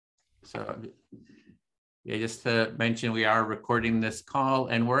So yeah, just to mention, we are recording this call,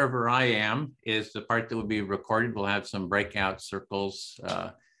 and wherever I am is the part that will be recorded. We'll have some breakout circles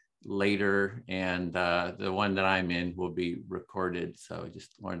later, and the one that I'm in will be recorded. So I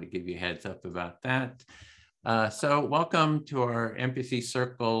just wanted to give you a heads up about that. So welcome to our Empathy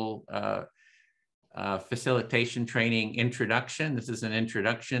Circle Facilitation Training Introduction. This is an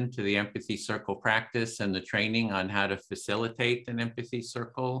introduction to the Empathy Circle practice and the training on how to facilitate an Empathy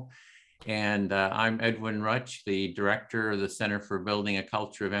Circle. And I'm Edwin Rutsch, the director of the Center for Building a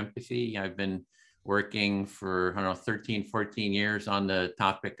Culture of Empathy. I've been working for, I don't know, 13, 14 years on the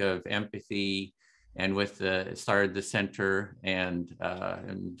topic of empathy, and started the center and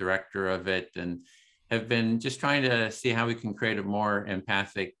director of it, and have been just trying to see how we can create a more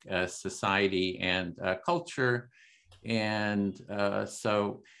empathic society and culture. And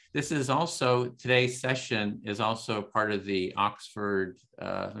so this is also, today's session is also part of the Oxford,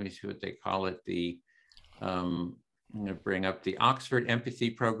 let me see what they call it, I'm gonna bring up the Oxford Empathy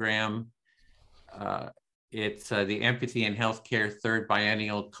Programme. It's the Empathy in Healthcare Third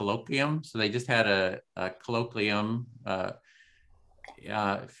Biennial Colloquium. So they just had a colloquium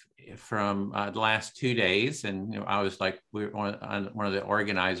from the last 2 days, and I was like, we're one of the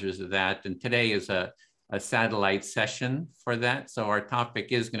organizers of that, and today is a satellite session for that. So our topic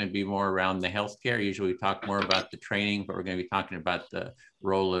is going to be more around the healthcare. Usually we talk more about the training, but we're going to be talking about the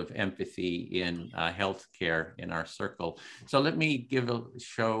role of empathy in healthcare in our circle. So let me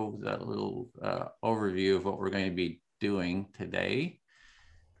show that little overview of what we're going to be doing today.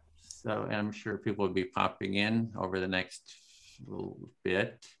 So, and I'm sure people will be popping in over the next little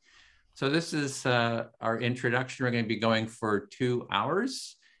bit. So this is our introduction. We're going to be going for 2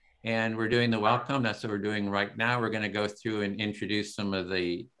 hours. And we're doing the welcome. That's what we're doing right now. We're going to go through and introduce some of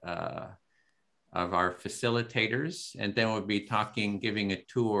the of our facilitators, and then we'll be giving a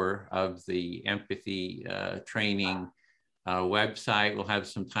tour of the empathy training website. We'll have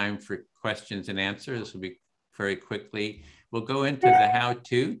some time for questions and answers. This will be very quickly. We'll go into the how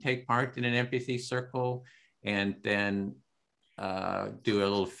to take part in an empathy circle, and then do a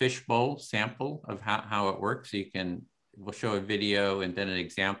little fishbowl sample of how it works. So we'll show a video and then an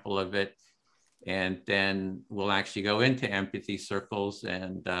example of it. And then we'll actually go into empathy circles,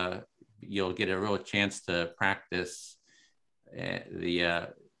 and you'll get a real chance to practice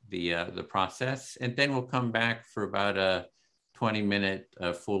the process. And then we'll come back for about a 20-minute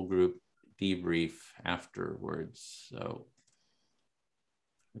full group debrief afterwards. So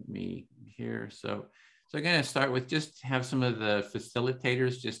let me here. So I'm going to start with just have some of the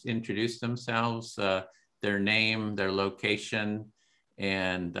facilitators just introduce themselves, their name, their location,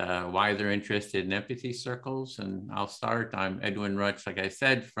 and why they're interested in empathy circles. And I'll start. I'm Edwin Rutsch, like I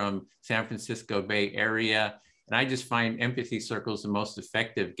said, from San Francisco Bay Area. And I just find empathy circles the most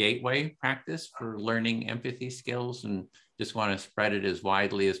effective gateway practice for learning empathy skills, and just want to spread it as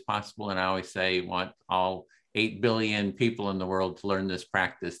widely as possible. And I always say, want all 8 billion people in the world to learn this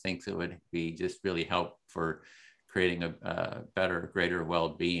practice. Thinks it would be just really help for creating a better, greater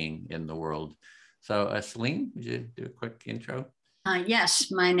well-being in the world. So Celine, would you do a quick intro? Yes,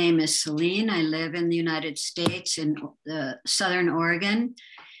 my name is Celine. I live in the United States in Southern Oregon,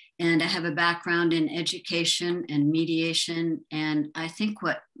 and I have a background in education and mediation. And I think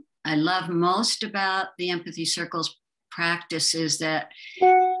what I love most about the Empathy Circles practice is that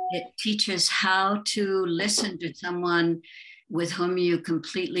it teaches how to listen to someone with whom you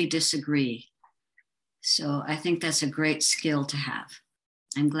completely disagree. So I think that's a great skill to have.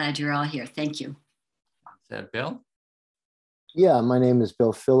 I'm glad you're all here. Thank you. Is that Bill? Yeah, my name is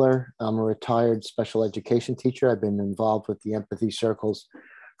Bill Filler. I'm a retired special education teacher. I've been involved with the Empathy Circles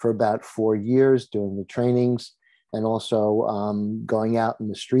for about 4 years, doing the trainings, and also going out in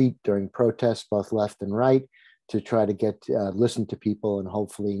the street during protests, both left and right, to try to listen to people and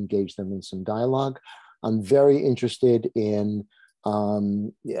hopefully engage them in some dialogue. I'm very interested in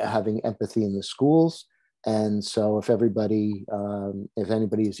having empathy in the schools. And so if anybody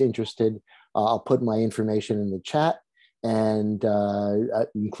is interested, I'll put my information in the chat, and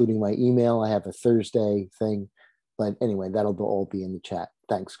including my email. I have a Thursday thing, but anyway, that'll all be in the chat.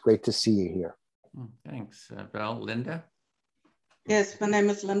 Thanks. Great to see you here. Thanks, Bill. Linda? Yes, my name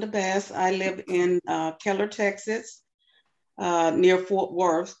is Linda Bass. I live in Keller, Texas, near Fort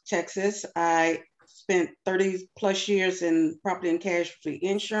Worth, Texas. I spent 30 plus years in property and casualty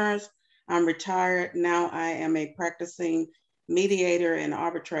insurance. I'm retired. Now I am a practicing mediator and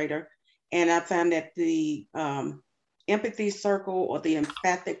arbitrator. And I found that the empathy circle, or the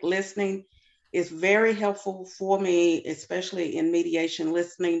empathic listening, is very helpful for me, especially in mediation,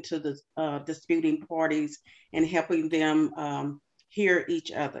 listening to the disputing parties and helping them hear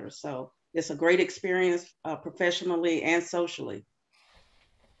each other. So it's a great experience professionally and socially.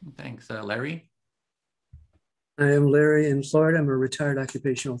 Thanks. Larry? I am Larry in Florida. I'm a retired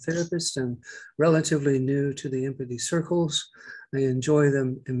occupational therapist and relatively new to the empathy circles. I enjoy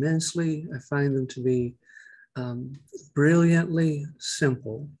them immensely. I find them to be brilliantly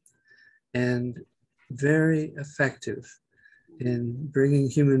simple and very effective in bringing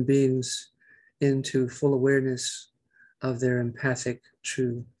human beings into full awareness of their empathic,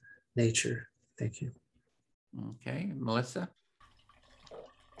 true nature. Thank you. Okay, Melissa?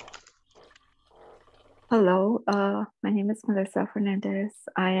 Hello, my name is Melissa Fernandez.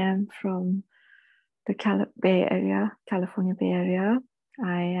 I am from the Bay Area, California Bay Area.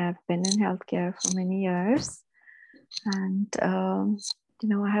 I have been in healthcare for many years. And, you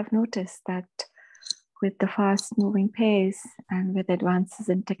know, I have noticed that with the fast moving pace and with advances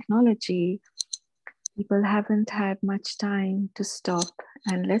in technology, people haven't had much time to stop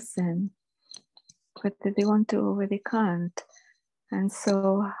and listen, whether they want to or whether they can't. And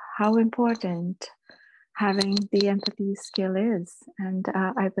so how important having the empathy skill is. And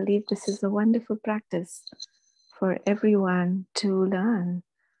I believe this is a wonderful practice for everyone to learn,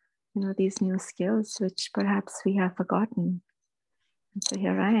 you know, these new skills, which perhaps we have forgotten. And so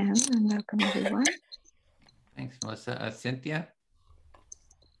here I am, and welcome everyone. Thanks, Melissa. Cynthia?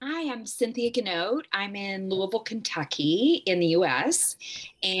 Hi, I'm Cynthia Gannode. I'm in Louisville, Kentucky in the US,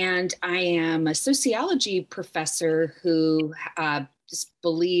 and I am a sociology professor who just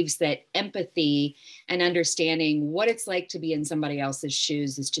believes that empathy and understanding what it's like to be in somebody else's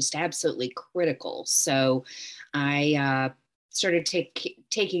shoes is just absolutely critical. So I started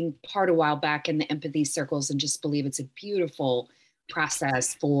taking part a while back in the empathy circles and just believe it's a beautiful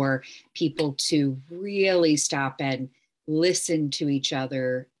process for people to really stop and listen to each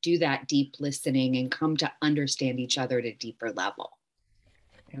other, do that deep listening, and come to understand each other at a deeper level.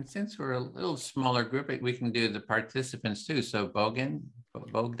 And since we're a little smaller group, we can do the participants too. So Bogdan,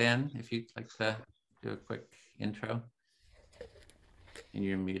 if you'd like to do a quick intro. And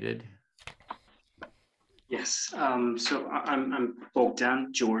you're muted. Yes, so I'm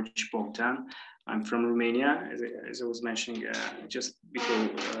Bogdan, George Bogdan. I'm from Romania, as I was mentioning just before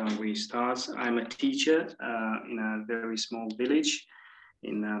we start. I'm a teacher in a very small village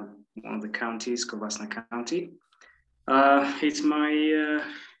in one of the counties, Covasna County. It's my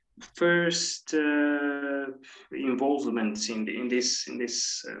first involvement in this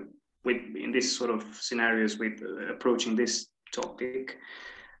sort of scenarios with approaching this topic.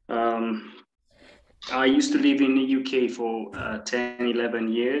 I used to live in the UK for 10,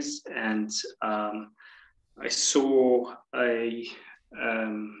 11 years, and I saw a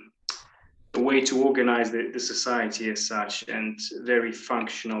way to organize the society as such, and very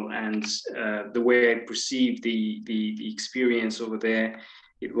functional. And the way I perceived the experience over there,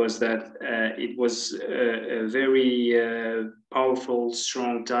 it was that it was a very powerful,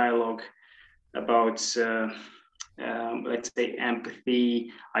 strong dialogue about, let's say,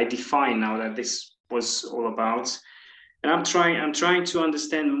 empathy. I define now that this was all about, and I'm trying to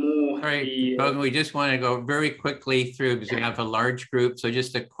understand more. All right, Bogan, we just want to go very quickly through because we have a large group. So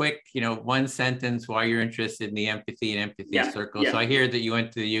just a quick, one sentence why you're interested in the empathy and empathy circle. So I hear that you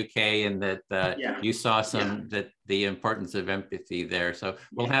went to the UK and that you saw the importance of empathy there. So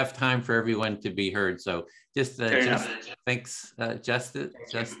we'll have time for everyone to be heard. So just thanks, Justice.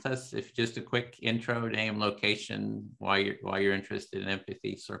 If just a quick intro, name, location, why you're interested in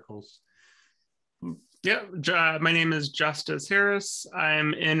empathy circles. Yeah, my name is Justice Harris.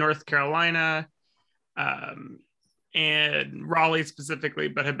 I'm in North Carolina and Raleigh specifically,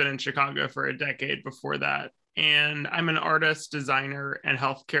 but have been in Chicago for a decade before that. And I'm an artist, designer, and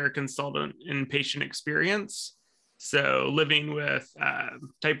healthcare consultant in patient experience. So living with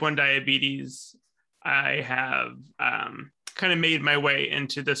type 1 diabetes, I have kind of made my way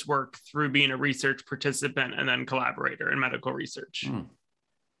into this work through being a research participant and then collaborator in medical research.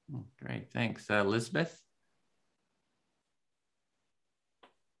 Great, thanks. Elizabeth?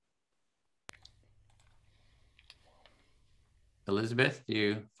 Elizabeth,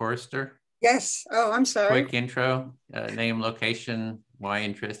 Forrester? Yes. Oh, I'm sorry. Quick intro, name, location, why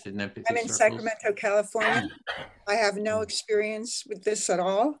interested in empathy I'm in Sacramento, California. I have no experience with this at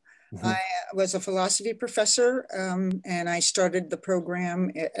all. I was a philosophy professor and I started the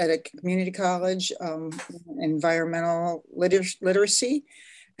program at a community college, environmental literacy.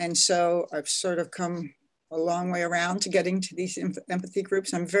 And so I've sort of come a long way around to getting to these empathy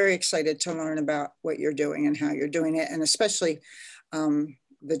groups. I'm very excited to learn about what you're doing and how you're doing it. And especially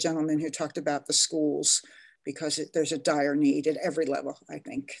the gentleman who talked about the schools, because there's a dire need at every level, I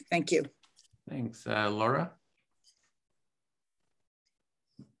think. Thank you. Thanks. Laura?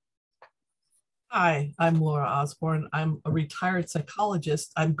 Hi, I'm Laura Osborne. I'm a retired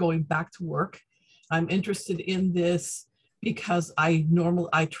psychologist. I'm going back to work. I'm interested in this because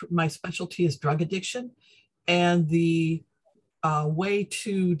my specialty is drug addiction, and the way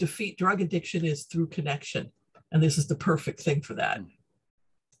to defeat drug addiction is through connection. And this is the perfect thing for that.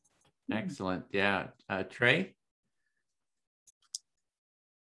 Excellent. Yeah. Trey?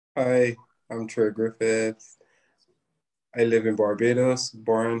 Hi, I'm Trey Griffiths. I live in Barbados,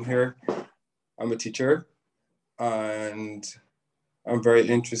 born here. I'm a teacher, and I'm very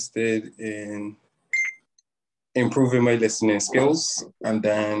interested in improving my listening skills and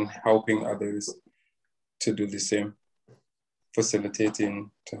then helping others to do the same,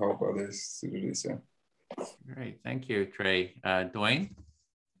 facilitating to help others to do the same. Great. Thank you, Trey. Dwayne?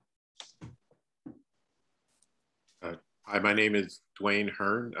 Hi, my name is Dwayne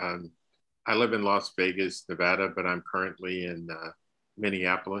Hearn. I live in Las Vegas, Nevada, but I'm currently in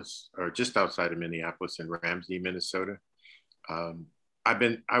Minneapolis, or just outside of Minneapolis in Ramsey, Minnesota. I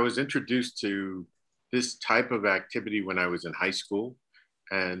was introduced to this type of activity when I was in high school,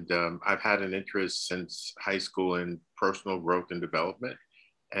 and I've had an interest since high school in personal growth and development.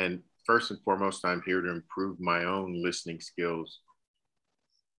 And first and foremost, I'm here to improve my own listening skills.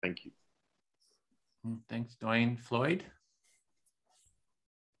 Thank you. Thanks, Dwayne. Floyd?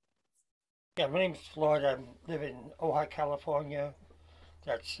 Yeah, my name is Floyd. I live in Ojai, California.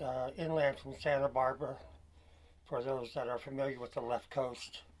 That's inland from Santa Barbara, for those that are familiar with the left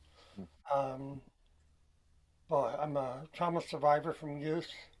coast. But I'm a trauma survivor from youth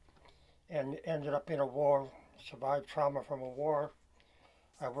and ended up in a war, survived trauma from a war.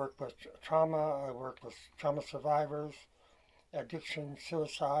 I work with trauma, I work with trauma survivors, addiction,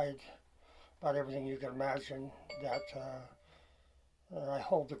 suicide, about everything you can imagine. That I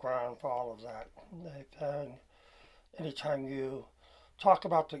hold the ground for all of that. And anytime you talk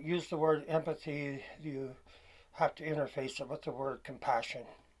about use the word empathy, you have to interface it with the word compassion.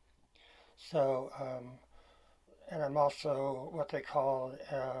 So, and I'm also what they call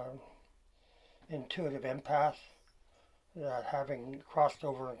intuitive empath, that having crossed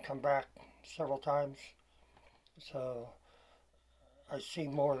over and come back several times. So I see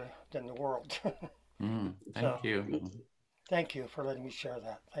more than the world. Thank you. Thank you for letting me share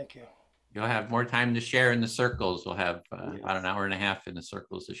that. Thank you. You'll have more time to share in the circles. We'll have about an hour and a half in the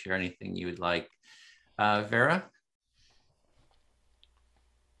circles to share anything you would like. Vera?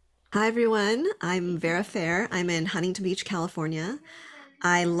 Hi, everyone. I'm Vera Fair. I'm in Huntington Beach, California.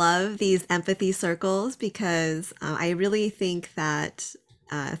 I love these empathy circles because I really think that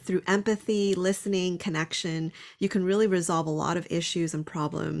through empathy, listening, connection, you can really resolve a lot of issues and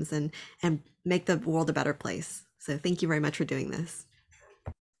problems and make the world a better place. So thank you very much for doing this.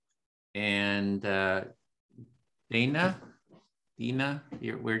 And Dina,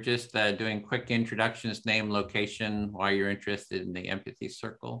 we're just doing quick introductions, name, location, why you're interested in the Empathy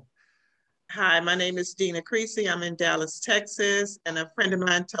Circle. Hi, my name is Dina Creasy. I'm in Dallas, Texas, and a friend of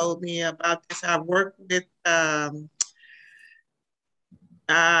mine told me about this. I've worked with, I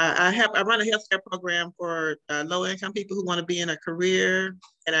run a healthcare program for low-income people who want to be in a career,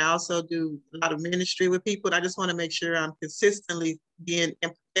 and I also do a lot of ministry with people. I just want to make sure I'm consistently being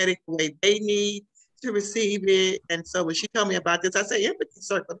empathetic the way they need to receive it. And so when she told me about this, I said, Empathy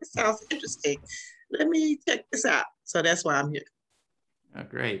Circle, this sounds interesting. Let me check this out. So that's why I'm here. Oh,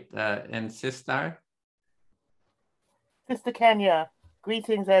 great. And Sistar? Sister Kenya.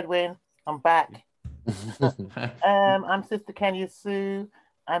 Greetings, Edwin. I'm back. I'm Sister Kenya Sue.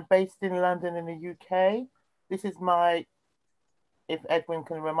 I'm based in London in the UK. This is my, if Edwin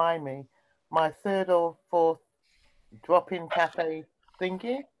can remind me, my third or fourth drop-in cafe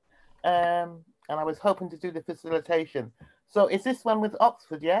thingy. And I was hoping to do the facilitation. So is this one with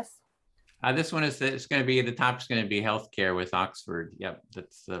Oxford, yes? This one it's going to be, the top's going to be healthcare with Oxford. Yep,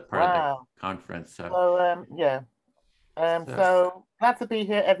 that's part of the conference. So, yeah. So glad to be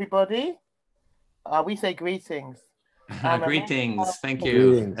here, everybody. We say greetings. Greetings, thank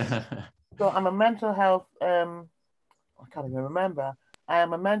you. So I'm a mental health, I can't even remember. I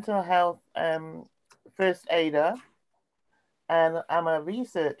am a mental health first aider, and I'm a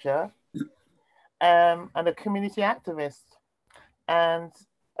researcher and a community activist. And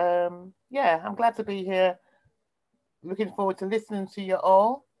yeah, I'm glad to be here. Looking forward to listening to you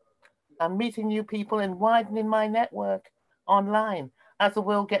all and meeting new people and widening my network online as the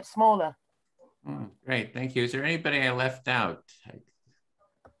world gets smaller. Great, thank you. Is there anybody I left out? Did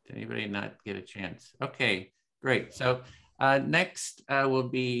anybody not get a chance? Okay, great. So next will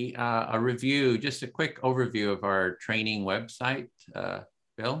be a review, just a quick overview of our training website.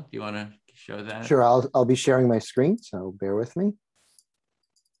 Bill, do you want to show that? Sure, I'll be sharing my screen, so bear with me.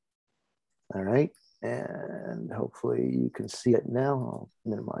 All right, and hopefully you can see it now. I'll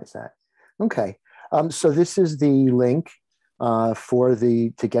minimize that. Okay, so this is the link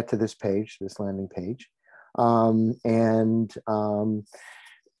to get to this page, this landing page.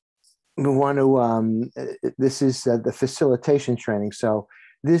 We want to, this is the facilitation training. So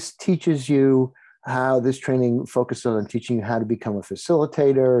this teaches you how this training focuses on teaching you how to become a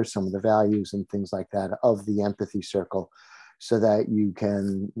facilitator, some of the values and things like that of the empathy circle, so that you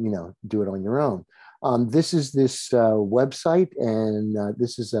can, do it on your own. This is this website, and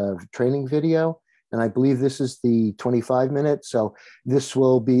this is a training video. And I believe this is the 25-minute. So this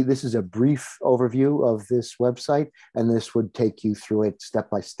is a brief overview of this website, and this would take you through it step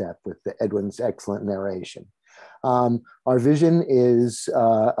by step with Edwin's excellent narration. Our vision is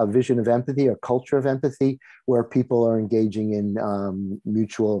a vision of empathy, a culture of empathy, where people are engaging in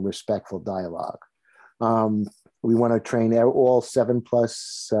mutual and respectful dialogue. We want to train all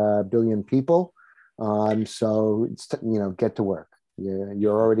 7+ billion people. So it's, get to work.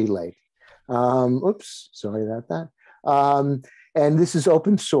 You're already late. Oops, sorry about that. And this is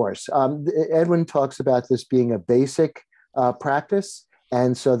open source. Edwin talks about this being a basic practice,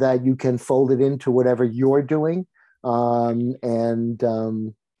 and so that you can fold it into whatever you're doing. So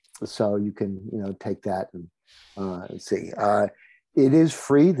you can, take that and see. It is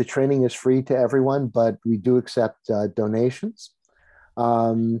free. The training is free to everyone, but we do accept donations.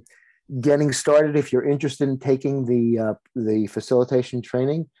 Getting started, if you're interested in taking the facilitation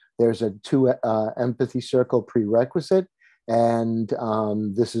training, there's a 2 Empathy Circle prerequisite, and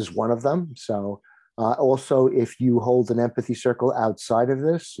this is one of them. So also, if you hold an Empathy Circle outside of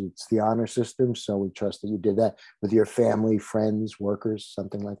this, it's the honor system. So we trust that you did that with your family, friends, workers,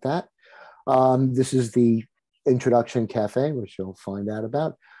 something like that. This is the Introduction Cafe, which you'll find out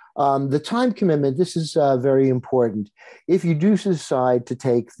about. The time commitment, this is very important. If you do decide to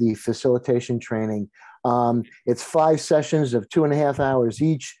take the facilitation training, it's 5 sessions of 2.5 hours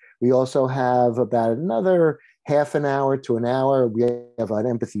each. We also have about another half an hour to an hour. We have an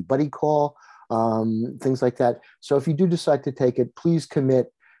empathy buddy call, things like that. So if you do decide to take it, please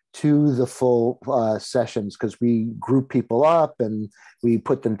commit to the full sessions, because we group people up and we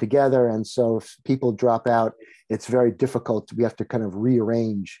put them together. And so if people drop out, it's very difficult. We have to kind of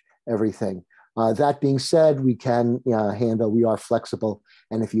rearrange everything. That being said, we can we are flexible.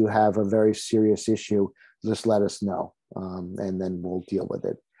 And if you have a very serious issue, just let us know, and then we'll deal with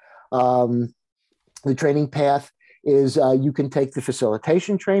it. The training path is you can take the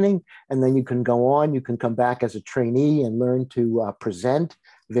facilitation training, and then you can go on. You can come back as a trainee and learn to present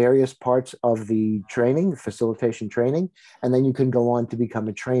various parts of the training, facilitation training, and then you can go on to become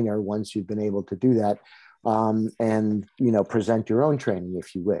a trainer once you've been able to do that, and present your own training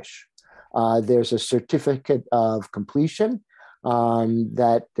if you wish. There's a certificate of completion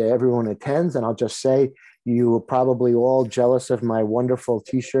that everyone attends, and I'll just say, you are probably all jealous of my wonderful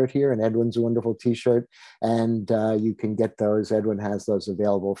t-shirt here and Edwin's wonderful t-shirt, and you can get those. Edwin has those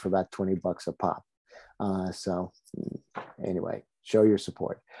available for about $20 a pop. So anyway, show your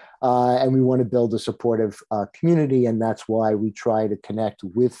support. And we want to build a supportive community, and that's why we try to connect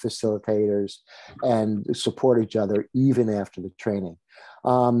with facilitators and support each other even after the training.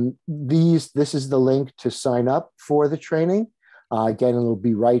 This is the link to sign up for the training. Again, it'll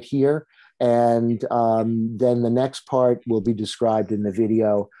be right here. And then the next part will be described in the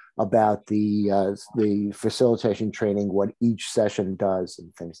video about the facilitation training, what each session does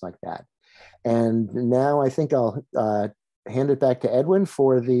and things like that. And now I think I'll hand it back to Edwin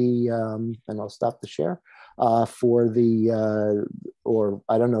for the, and I'll stop the share, for the, or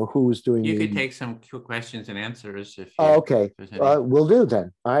I don't know who's doing You could take some quick questions and answers if you, okay, we'll do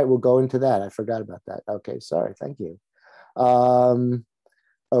then. All right, we'll go into that. I forgot about that. Okay, sorry, thank you.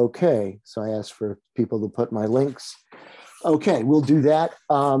 Okay, so I asked for people to put my links. Okay, we'll do that.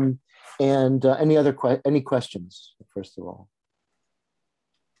 And any questions, first of all?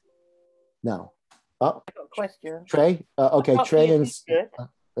 No. Oh, question. Trey? Okay, Trey and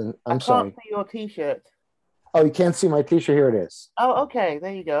I'm sorry. I can't see your t-shirt. Oh, you can't see my t-shirt? Here it is. Oh, okay,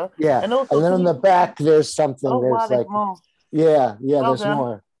 there you go. Yeah, and then on the back, there's something. Oh, there's wow, like, more. Yeah, Well there's done.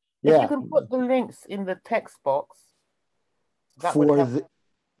 more. If Yeah. you can put the links in the text box.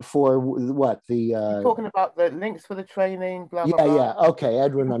 For what? You're talking about the links for the training, blah, blah, yeah, blah. yeah. Okay,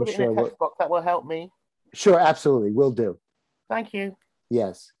 Edwin, I'm put it sure. in the text box. That will help me. Sure, absolutely. Will do. Thank you.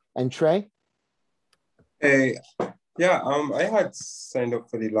 Yes. And Trey? Hey, yeah, I had signed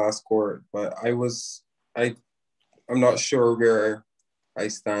up for the last cohort, but I'm not sure where I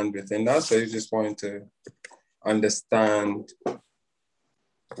stand within that. So I just wanted to understand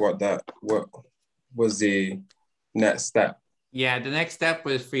what was the next step Yeah, the next step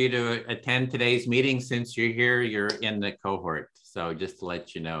was for you to attend today's meeting. Since you're here, you're in the cohort. So just to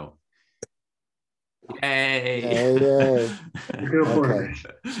let you know. Yay. Yay. Okay.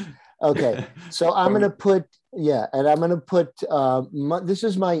 Okay. So I'm going to put, yeah, and I'm going to put, this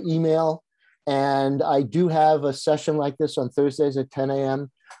is my email. And I do have a session like this on Thursdays at 10 a.m.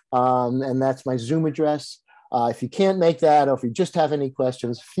 And that's my Zoom address. If you can't make that, or if you just have any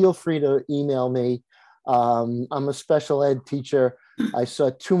questions, feel free to email me. I'm a special ed teacher. I saw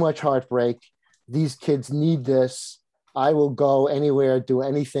too much heartbreak. These kids need this. I will go anywhere, do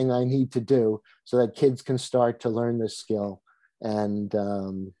anything I need to do so that kids can start to learn this skill. And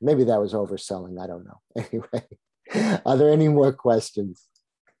maybe that was overselling. I don't know. Anyway, are there any more questions?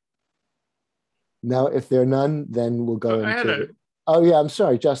 No, if there are none, then we'll go into. Oh yeah, I'm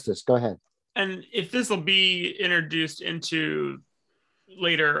sorry, Justice. Go ahead. And if this will be introduced into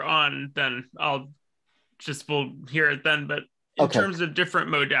later on, then we'll hear it then. But in terms of different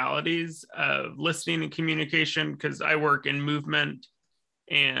modalities of listening and communication, because I work in movement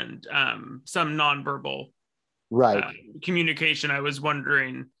and some nonverbal communication, I was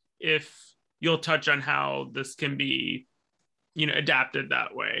wondering if you'll touch on how this can be, adapted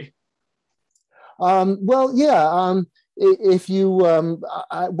that way. Well, yeah. If you,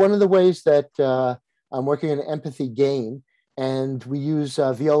 one of the ways that I'm working in an empathy game, and we use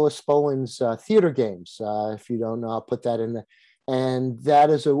Viola Spolin's theater games. If you don't know, I'll put that in there. And that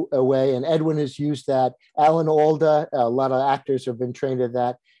is a way, and Edwin has used that. Alan Alda, a lot of actors have been trained at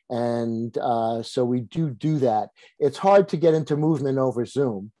that. And so we do that. It's hard to get into movement over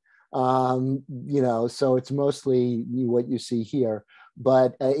Zoom, so it's mostly what you see here.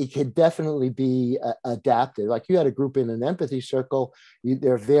 But it could definitely be adapted. Like you had a group in an empathy circle,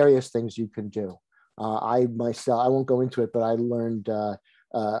 there are various things you can do. I myself, I won't go into it, but I learned a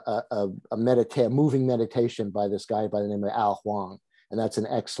moving meditation by this guy by the name of Al Huang. And that's an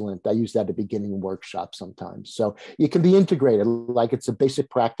excellent, I use that at the beginning workshop sometimes. So it can be integrated, like it's a basic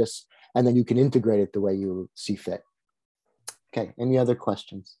practice, and then you can integrate it the way you see fit. Okay, any other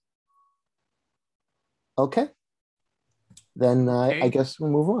questions? Okay. Then I guess we'll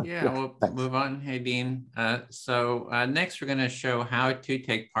move on. Yeah, we'll move on. Hey, Dean. So next we're going to show how to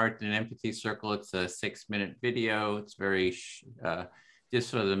take part in an empathy circle. It's a 6-minute video. It's very just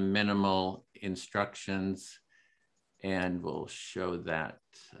sort of the minimal instructions. And we'll show that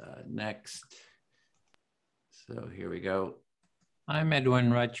next. So here we go. I'm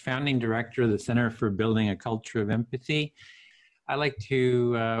Edwin Rutsch, founding director of the Center for Building a Culture of Empathy. I'd like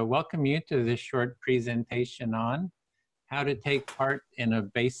to welcome you to this short presentation on how to take part in a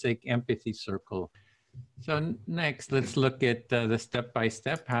basic empathy circle. So next, let's look at the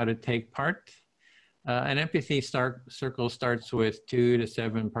step-by-step how to take part. An empathy circle starts with 2 to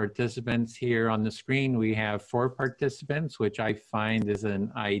 7 participants. Here on the screen, we have 4 participants, which I find is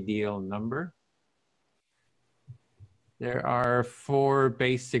an ideal number. There are 4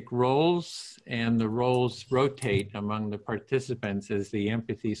 basic roles, and the roles rotate among the participants as the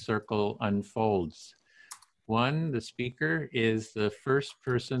empathy circle unfolds. 1, the speaker, is the first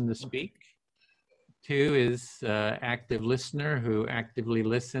person to speak. 2 is active listener who actively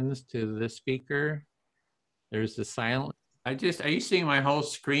listens to the speaker. There's the silent. Are you seeing my whole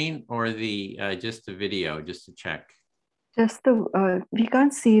screen or the just the video, just to check? Just the, we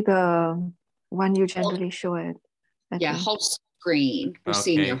can't see the one you generally show it. Yeah, whole screen. We're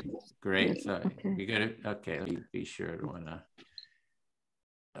seeing your whole great. So you got it. Okay, let me be sure to want to.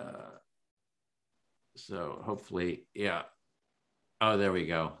 So hopefully, yeah. Oh, there we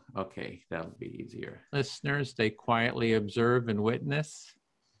go. Okay, that'll be easier. Listeners, they quietly observe and witness.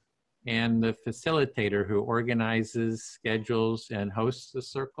 And the facilitator who organizes, schedules, and hosts the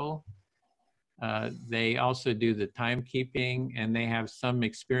circle. They also do the timekeeping, and they have some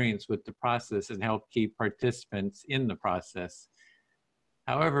experience with the process and help keep participants in the process.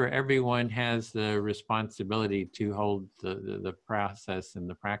 However, everyone has the responsibility to hold the process and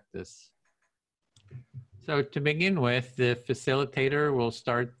the practice. So to begin with, the facilitator will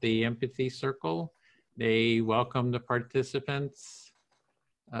start the empathy circle. They welcome the participants.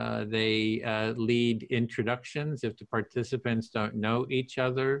 They lead introductions if the participants don't know each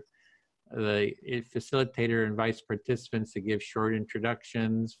other. The facilitator invites participants to give short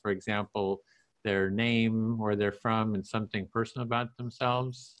introductions, for example, their name, where they're from, and something personal about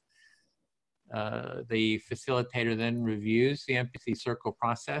themselves. The facilitator then reviews the empathy circle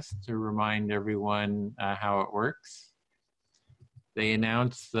process to remind everyone how it works. They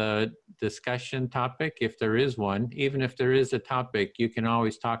announce the discussion topic, if there is one. Even if there is a topic, you can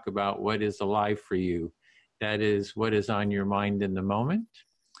always talk about what is alive for you. That is what is on your mind in the moment.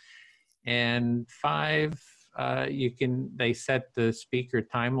 And 5, they set the speaker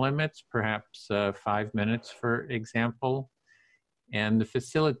time limits, perhaps 5 minutes, for example. And the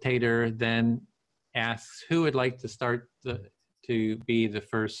facilitator then asks who would like to start to be the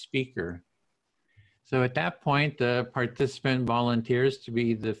first speaker. So at that point, the participant volunteers to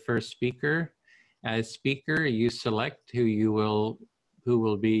be the first speaker. As speaker, you select who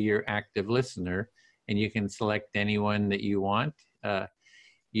will be your active listener, and you can select anyone that you want.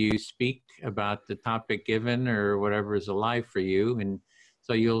 You speak about the topic given or whatever is alive for you, and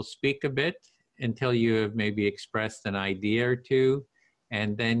so you'll speak a bit until you have maybe expressed an idea or two,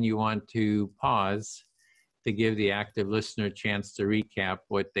 and then you want to pause to give the active listener a chance to recap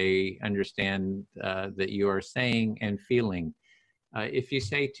what they understand that you are saying and feeling. If you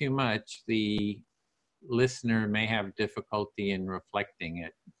say too much, the listener may have difficulty in reflecting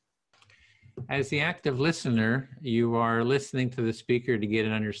it. As the active listener, you are listening to the speaker to get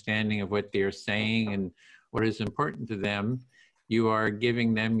an understanding of what they are saying and what is important to them. You are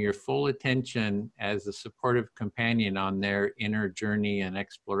giving them your full attention as a supportive companion on their inner journey and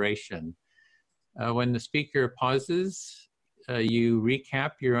exploration. When the speaker pauses, you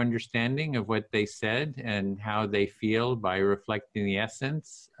recap your understanding of what they said and how they feel by reflecting the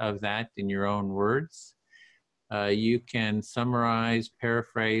essence of that in your own words. You can summarize,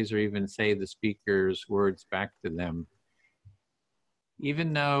 paraphrase, or even say the speaker's words back to them.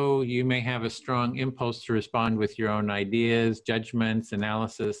 Even though you may have a strong impulse to respond with your own ideas, judgments,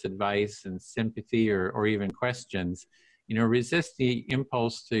 analysis, advice, and sympathy, or even questions, resist the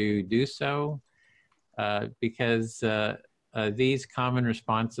impulse to do so. Because these common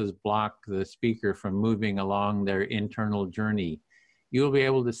responses block the speaker from moving along their internal journey. You will be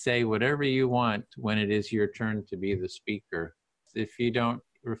able to say whatever you want when it is your turn to be the speaker. If you don't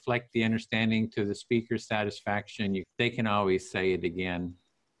reflect the understanding to the speaker's satisfaction, they can always say it again.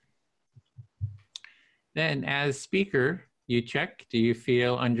 Then as speaker, you check, do you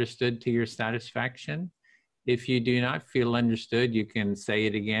feel understood to your satisfaction? If you do not feel understood, you can say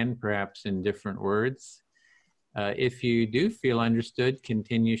it again, perhaps in different words. If you do feel understood,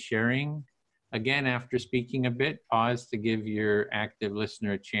 continue sharing. Again, after speaking a bit, pause to give your active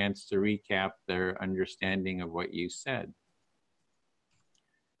listener a chance to recap their understanding of what you said.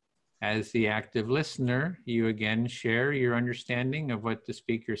 As the active listener, you again share your understanding of what the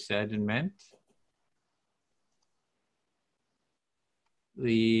speaker said and meant.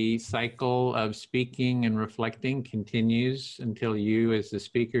 The cycle of speaking and reflecting continues until you, as the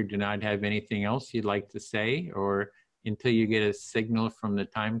speaker, do not have anything else you'd like to say, or until you get a signal from the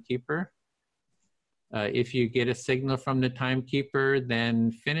timekeeper. If you get a signal from the timekeeper,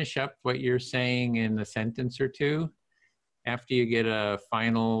 then finish up what you're saying in a sentence or two. After you get a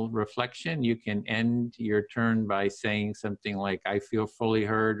final reflection, you can end your turn by saying something like, "I feel fully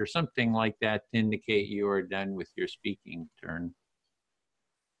heard," or something like that to indicate you are done with your speaking turn.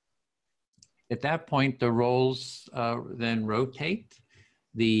 At that point, the roles then rotate.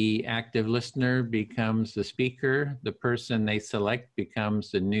 The active listener becomes the speaker. The person they select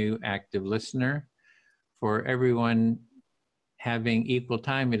becomes the new active listener. For everyone having equal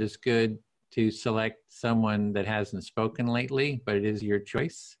time, it is good to select someone that hasn't spoken lately, but it is your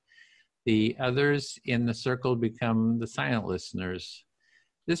choice. The others in the circle become the silent listeners.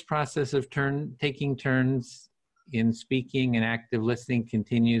 This process of taking turns in speaking and active listening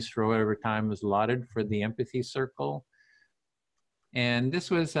continues for whatever time is allotted for the empathy circle. And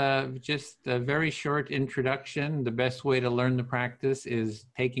this was just a very short introduction. The best way to learn the practice is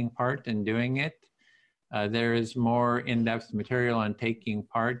taking part and doing it. There is more in-depth material on taking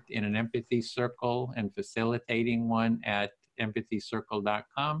part in an empathy circle and facilitating one at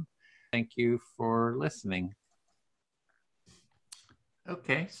empathycircle.com. Thank you for listening.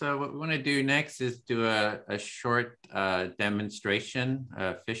 Okay, so what we want to do next is do a short demonstration,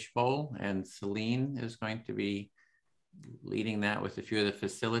 fishbowl, and Celine is going to be leading that with a few of the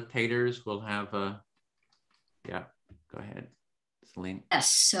facilitators. We'll have yeah, go ahead, Celine. Yes,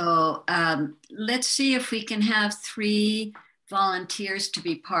 so let's see if we can have 3 volunteers to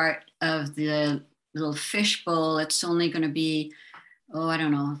be part of the little fishbowl. It's only going to be, oh, I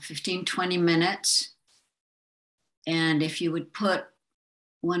don't know, 15, 20 minutes. And if you would put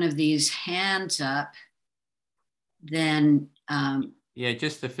one of these hands up, then yeah,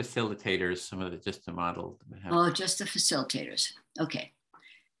 just the facilitators, some of the, just the model. Oh, just the facilitators. Okay,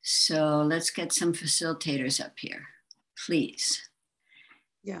 so let's get some facilitators up here, please.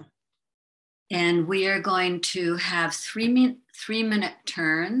 Yeah. And we are going to have 3-minute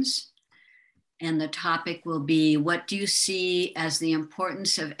turns, and the topic will be, what do you see as the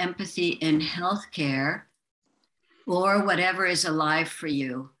importance of empathy in healthcare, or whatever is alive for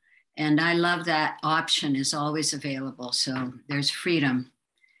you? And I love that option is always available. So there's freedom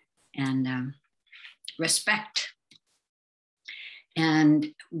and respect.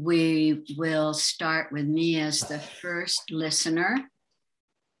 And we will start with me as the first listener.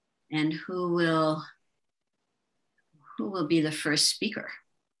 And who will be the first speaker?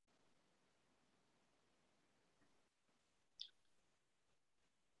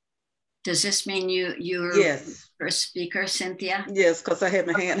 Does this mean you're yes. first speaker, Cynthia? Yes, because I had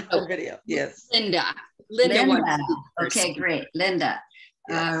my hand already up. Yes. Linda. Linda. Okay, great. Linda.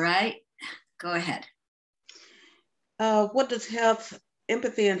 Yes. All right. Go ahead. What does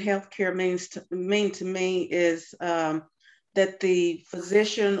empathy in healthcare mean to me is that the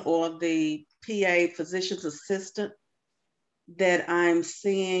physician or the PA, physician's assistant, that I'm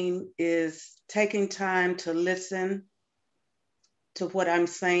seeing is taking time to listen to what I'm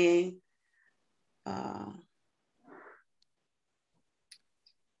saying.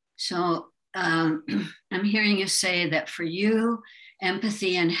 So I'm hearing you say that for you,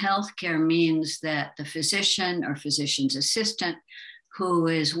 empathy in healthcare means that the physician or physician's assistant who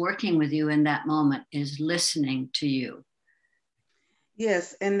is working with you in that moment is listening to you.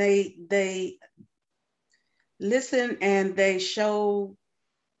 Yes, and they listen and they show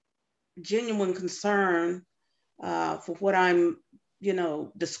genuine concern for what I'm,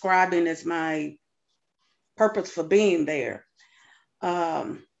 describing as my purpose for being there.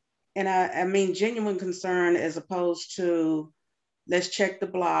 And I mean genuine concern as opposed to let's check the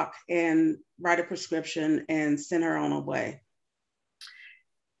block and write a prescription and send her on her way.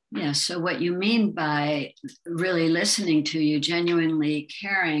 Yeah, so what you mean by really listening to you, genuinely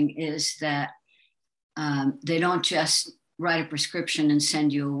caring, is that they don't just write a prescription and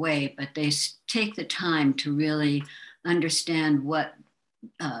send you away, but they take the time to really understand what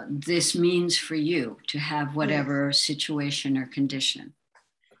this means for you to have whatever yes. situation or condition.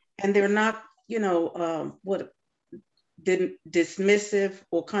 And they're not, dismissive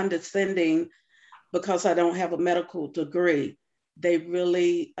or condescending because I don't have a medical degree. They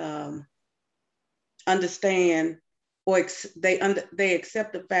really understand, or they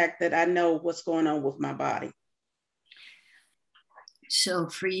accept the fact that I know what's going on with my body. So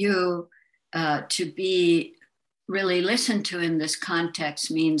for you to be really listened to in this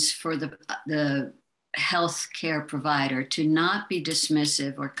context means for the healthcare provider to not be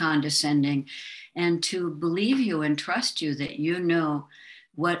dismissive or condescending, and to believe you and trust you that you know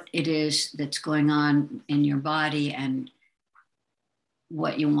what it is that's going on in your body and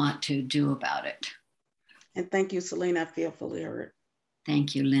what you want to do about it. And thank you, Selena. I feel fully heard.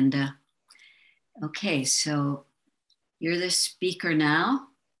 Thank you, Linda. Okay, so you're the speaker now.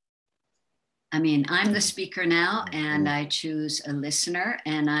 I'm the speaker now, and I choose a listener,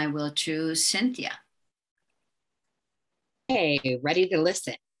 and I will choose Cynthia. Hey, ready to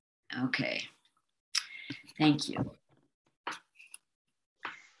listen. Okay, thank you.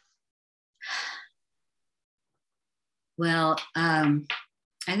 Well, I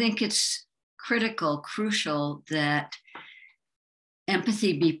think it's crucial that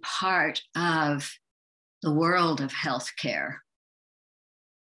empathy be part of the world of healthcare.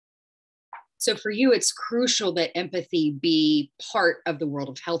 So for you, it's crucial that empathy be part of the world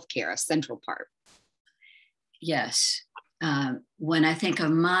of healthcare, a central part. Yes. When I think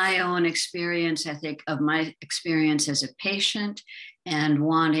of my own experience, I think of my experience as a patient and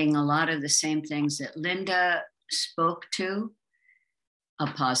wanting a lot of the same things that Linda spoke to.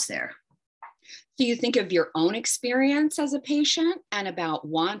 I'll pause there. Do you think of your own experience as a patient and about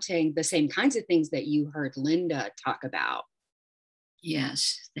wanting the same kinds of things that you heard Linda talk about?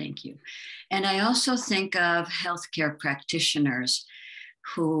 Yes, thank you. And I also think of healthcare practitioners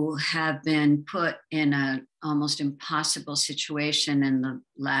who have been put in an almost impossible situation in the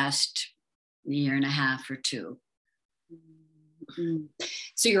last year and a half or two. Mm-hmm.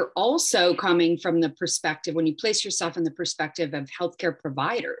 So you're also coming from the perspective, when you place yourself in the perspective of healthcare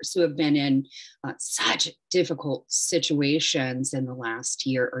providers who have been in such difficult situations in the last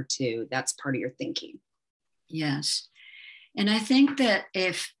year or two. That's part of your thinking. Yes. And I think that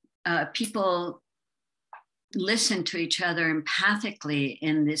if people listen to each other empathically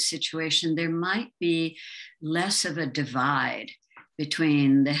in this situation, there might be less of a divide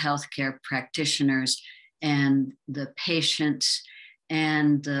between the healthcare practitioners and the patients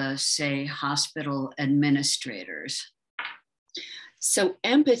and the, say, hospital administrators. So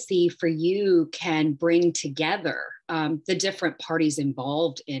empathy for you can bring together the different parties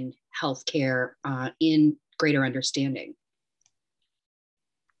involved in healthcare in greater understanding.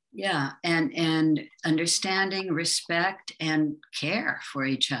 Yeah, and understanding, respect, and care for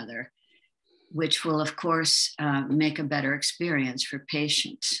each other, which will, of course, make a better experience for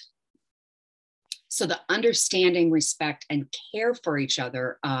patients. So the understanding, respect, and care for each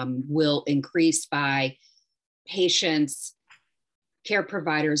other will increase by patients, care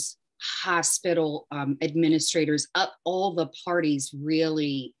providers, hospital administrators, all the parties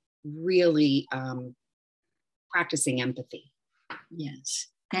really practicing empathy. Yes.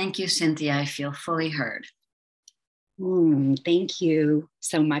 Thank you, Cynthia. I feel fully heard. Thank you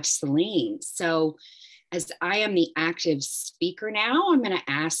so much, Celine. So as I am the active speaker now, I'm going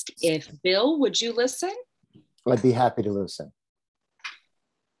to ask if Bill, would you listen? I'd be happy to listen.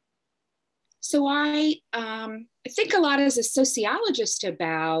 So I think a lot as a sociologist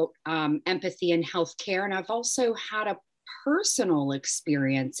about empathy in healthcare, and I've also had a personal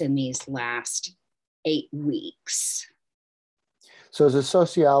experience in these last 8 weeks. So as a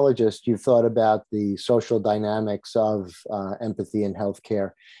sociologist, you've thought about the social dynamics of empathy in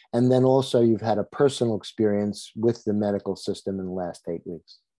healthcare, and then also you've had a personal experience with the medical system in the last 8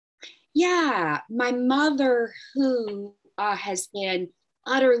 weeks. Yeah, my mother, who has been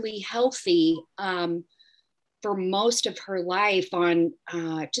utterly healthy for most of her life, on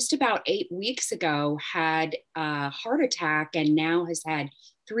just about 8 weeks ago had a heart attack and now has had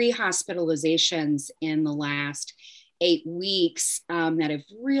 3 hospitalizations in the last 8 weeks that have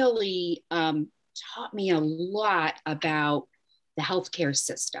really taught me a lot about the healthcare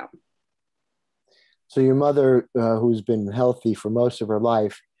system. So your mother, who's been healthy for most of her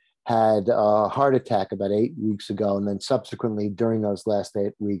life, had a heart attack about 8 weeks ago, and then subsequently during those last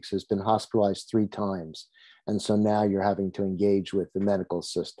 8 weeks has been hospitalized 3 times. And so now you're having to engage with the medical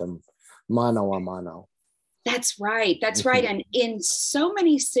system mano a mano. That's right. That's right. And in so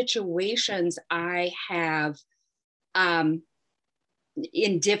many situations, I have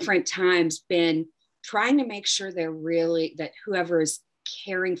in different times been trying to make sure that whoever is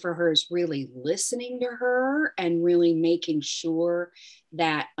caring for her is really listening to her and really making sure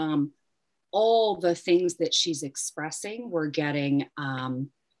that all the things that she's expressing were getting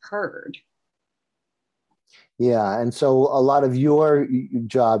heard. Yeah, and so a lot of your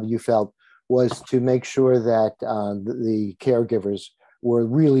job, you felt, was to make sure that the caregivers were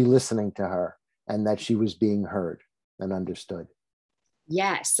really listening to her and that she was being heard and understood.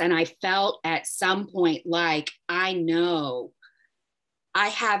 Yes, and I felt at some point like I know I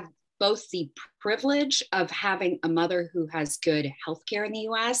have both the privilege of having a mother who has good healthcare in the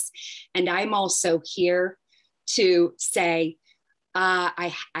US, and I'm also here to say,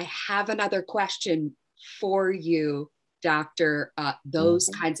 I have another question for you, doctor. Those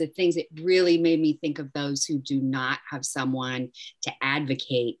kinds of things, it really made me think of those who do not have someone to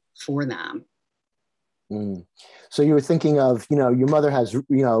advocate for them. So you were thinking of, your mother has,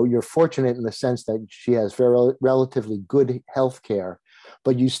 you're fortunate in the sense that she has very relatively good health care,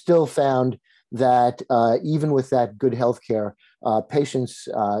 but you still found that even with that good health care, patients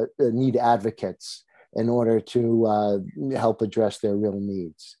need advocates in order to help address their real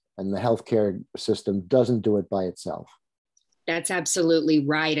needs. And the healthcare system doesn't do it by itself. That's absolutely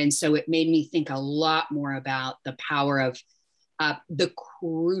right. And so it made me think a lot more about the power of the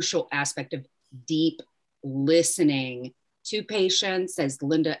crucial aspect of deep listening to patients, as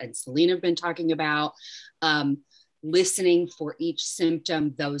Linda and Celine have been talking about, listening for each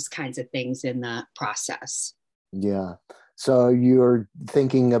symptom, those kinds of things in the process. Yeah. So you're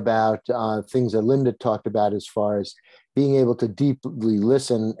thinking about things that Linda talked about as far as being able to deeply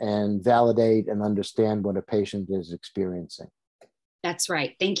listen and validate and understand what a patient is experiencing. That's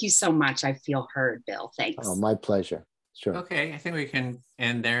right. Thank you so much. I feel heard, Bill. Thanks. Oh, my pleasure. Sure. Okay, I think we can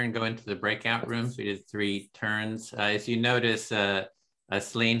end there and go into the breakout rooms. We did 3 turns. As you notice,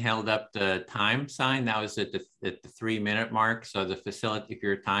 Celine held up the time sign. That was at the 3-minute mark. So the if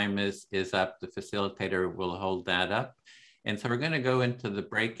your time is up, the facilitator will hold that up. And so we're going to go into the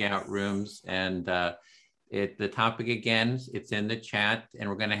breakout rooms, and the topic again, it's in the chat, and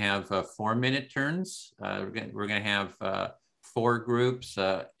we're going to have 4-minute turns. We're going to have 4 groups,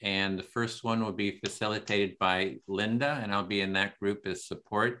 and the first one will be facilitated by Linda, and I'll be in that group as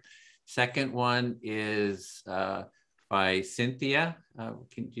support. Second one is by Cynthia. Do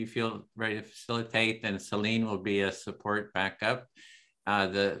you feel ready to facilitate? And Celine will be a support backup.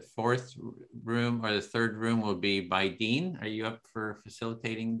 The 4th room or the 3rd room will be by Dean. Are you up for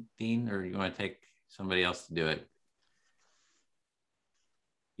facilitating, Dean, or you want to take somebody else to do it?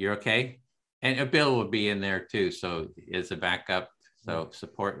 You're okay? And Bill will be in there too, so as a backup, so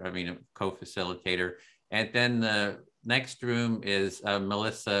support, a co-facilitator. And then the next room is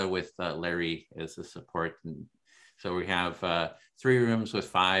Melissa with Larry as a support. And so we have 3 rooms with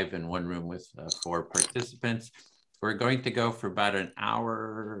 5 and 1 room with 4 participants. We're going to go for about an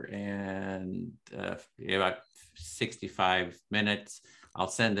hour and about 65 minutes. I'll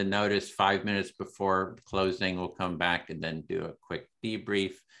send a notice 5 minutes before closing. We'll come back and then do a quick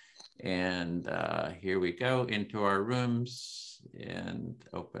debrief. And here we go into our rooms and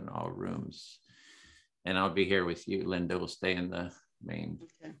open all rooms. And I'll be here with you, Linda. We'll stay in the main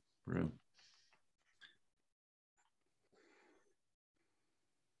room.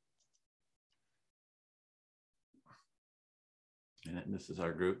 And this is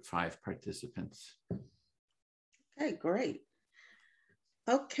our group, 5 participants. Okay, great.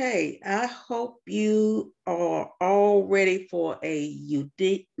 Okay, I hope you are all ready for a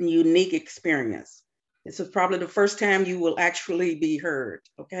unique experience. This is probably the first time you will actually be heard,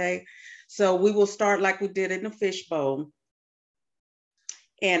 okay? So we will start like we did in the fishbowl.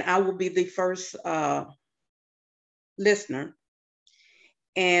 And I will be the first listener.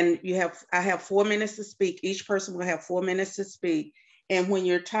 And I have 4 minutes to speak. Each person will have 4 minutes to speak. And when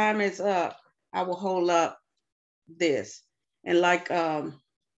your time is up, I will hold up this. And like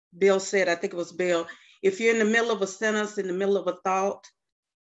Bill said, I think it was Bill, if you're in the middle of a sentence, in the middle of a thought,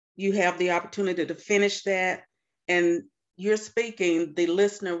 you have the opportunity to finish that. And you're speaking, the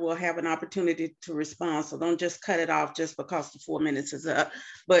listener will have an opportunity to respond. So don't just cut it off just because the 4 minutes is up.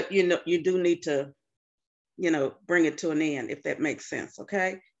 But you do need to, bring it to an end, if that makes sense,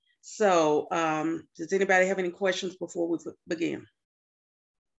 okay? So does anybody have any questions before we begin?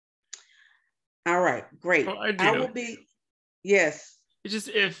 All right, great. Oh, I do. I will be, yes. It's just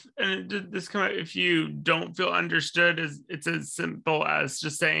if you don't feel understood, it's as simple as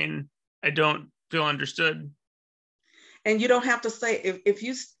just saying, I don't feel understood. And you don't have to say, if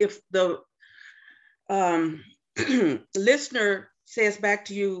the listener says back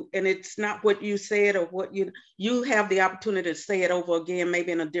to you and it's not what you said or what you have the opportunity to say it over again,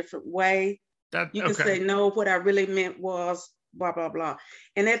 maybe in a different way. You can say, no, what I really meant was blah, blah, blah.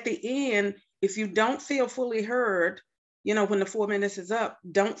 And at the end, if you don't feel fully heard, when the 4 minutes is up,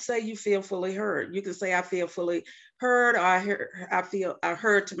 don't say you feel fully heard. You can say, I feel fully heard, or I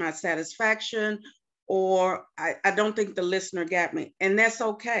heard to my satisfaction, or I don't think the listener got me. And that's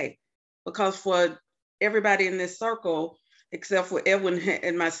okay, because for everybody in this circle, except for Edwin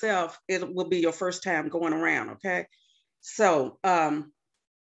and myself, it will be your first time going around, okay? So I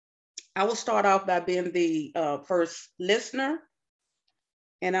will start off by being the first listener,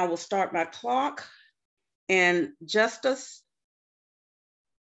 and I will start my clock. And Justice,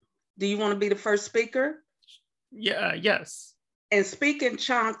 do you want to be the first speaker? Yeah, yes. And speak in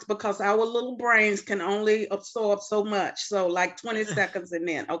chunks, because our little brains can only absorb so much. So like 20 seconds and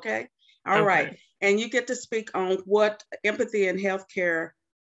then, okay? All right. And you get to speak on what empathy in healthcare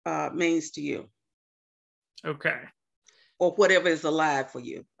means to you. Okay. Or whatever is alive for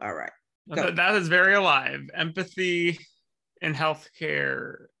you. All right. That is very alive. Empathy in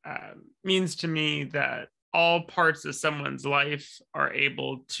healthcare means to me that all parts of someone's life are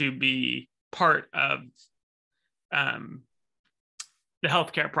able to be part of the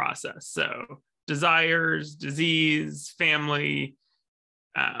healthcare process. So desires, disease, family,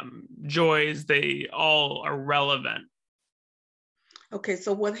 joys, they all are relevant. Okay,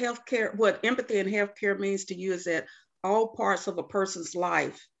 so what empathy in healthcare means to you is that all parts of a person's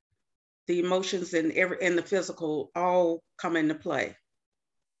life, the emotions and the physical, all come into play.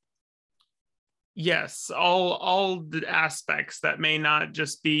 Yes, all the aspects that may not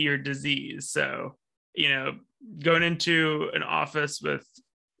just be your disease. So, going into an office with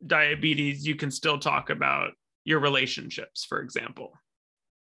diabetes, you can still talk about your relationships, for example.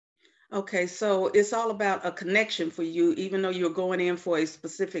 Okay, so it's all about a connection for you, even though you're going in for a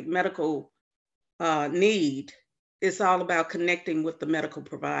specific medical need. It's all about connecting with the medical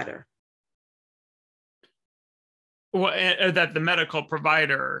provider. Well, that the medical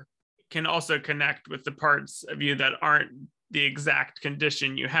provider can also connect with the parts of you that aren't the exact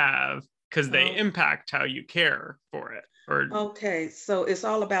condition you have, because they impact how you care for it. Okay, so it's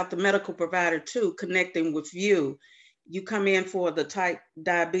all about the medical provider too, connecting with you. You come in for the type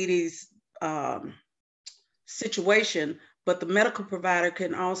diabetes situation, but the medical provider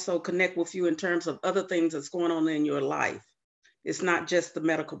can also connect with you in terms of other things that's going on in your life. It's not just the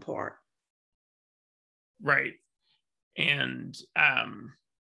medical part. Right. And I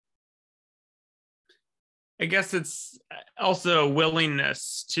guess it's also a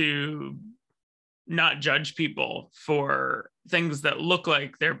willingness to not judge people for things that look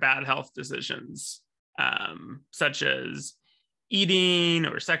like they're bad health decisions, such as eating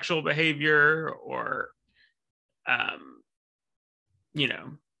or sexual behavior or,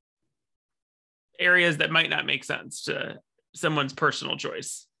 areas that might not make sense to someone's personal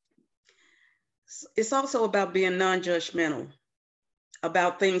choice. It's also about being non-judgmental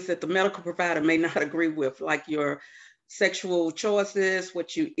about things that the medical provider may not agree with, like your sexual choices,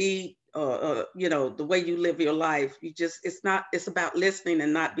 what you eat, you know, the way you live your life. It's about listening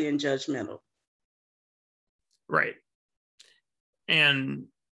and not being judgmental. Right. And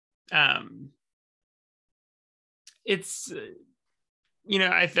it's, you know,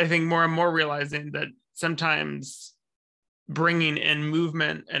 I think more and more realizing that sometimes bringing in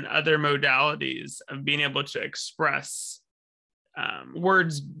movement and other modalities of being able to express,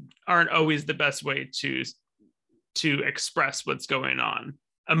 words aren't always the best way to express what's going on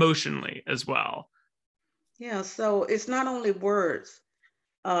emotionally as well. Yeah, so it's not only words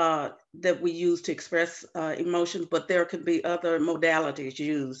that we use to express emotions, but there can be other modalities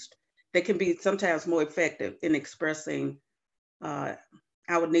used that can be sometimes more effective in expressing our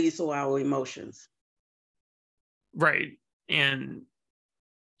needs or our emotions. Right. And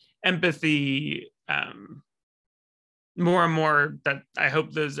empathy, more and more, that I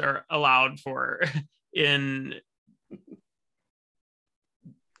hope those are allowed for in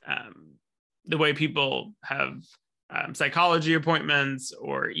the way people have psychology appointments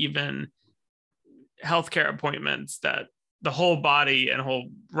or even healthcare appointments, that the whole body and whole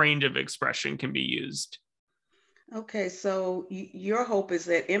range of expression can be used. Okay, so your hope is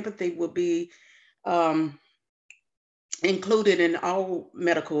that empathy will be included in all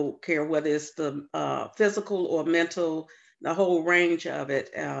medical care, whether it's the physical or mental, the whole range of it.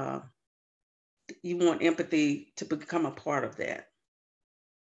 You want empathy to become a part of that.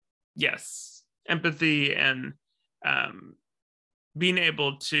 Yes, empathy and being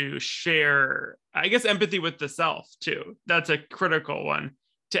able to share, I guess, empathy with the self too. That's a critical one.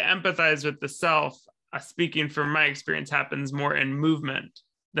 To empathize with the self, speaking from my experience, happens more in movement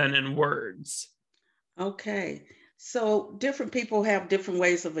than in words. Okay, so different people have different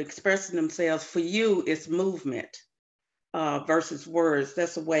ways of expressing themselves. For you, it's movement versus words.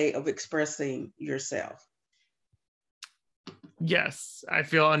 That's a way of expressing yourself. Yes, I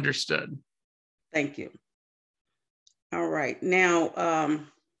feel understood. Thank you. All right, now,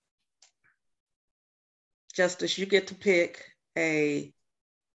 Justice, you get to pick you're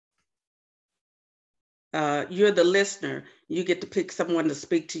the listener. You get to pick someone to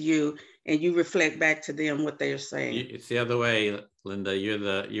speak to you, and you reflect back to them what they're saying. It's the other way, Linda. You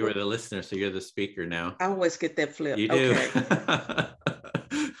were the listener, so you're the speaker now. I always get that flip. You do. Okay.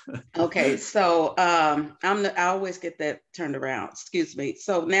 Okay, so I always get that turned around. Excuse me.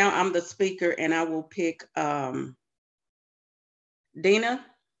 So now I'm the speaker, and I will pick Dina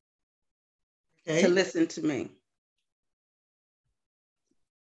to listen to me.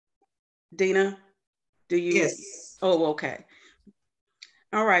 Dina, do you? Yes. Oh, okay.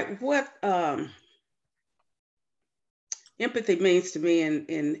 All right. What empathy means to me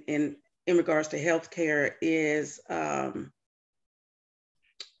in regards to healthcare is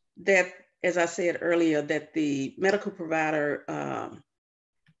that, as I said earlier, that the medical provider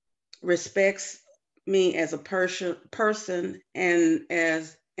respects me as a person and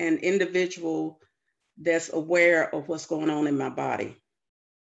as an individual that's aware of what's going on in my body.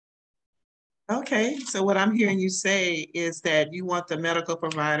 Okay, so what I'm hearing you say is that you want the medical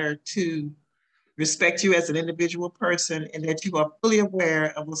provider to respect you as an individual person and that you are fully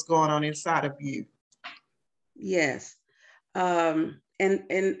aware of what's going on inside of you. Yes, and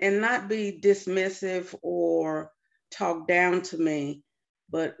not be dismissive or talk down to me,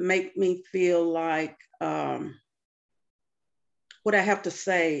 but make me feel like what I have to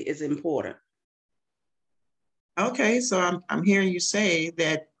say is important. Okay, so I'm hearing you say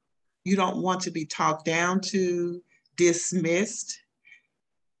that you don't want to be talked down to, dismissed,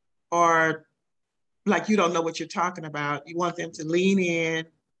 or like you don't know what you're talking about. You want them to lean in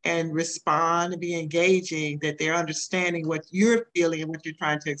and respond and be engaging, that they're understanding what you're feeling and what you're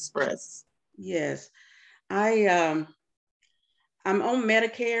trying to express. Yes, I'm on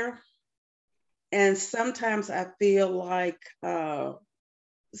Medicare, and sometimes I feel like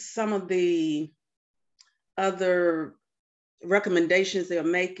some of the other recommendations they're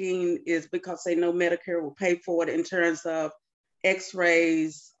making is because they know Medicare will pay for it in terms of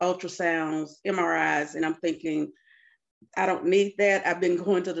x-rays, ultrasounds, MRIs, and I'm thinking, I don't need that. I've been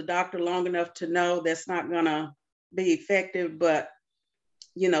going to the doctor long enough to know that's not gonna be effective, but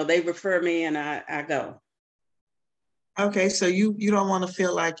you know, they refer me and I go. Okay, so you don't want to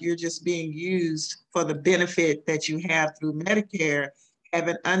feel like you're just being used for the benefit that you have through Medicare,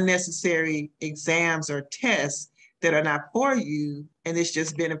 having unnecessary exams or tests that are not for you, and it's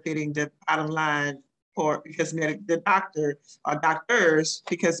just benefiting the bottom line because the doctor or doctors,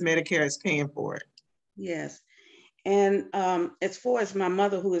 because Medicare is paying for it. Yes, and as far as my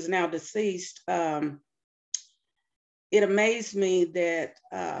mother, who is now deceased, it amazed me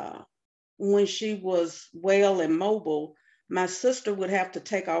that when she was well and mobile, my sister would have to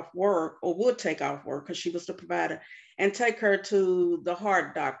take off work, or would take off work because she was the provider, and take her to the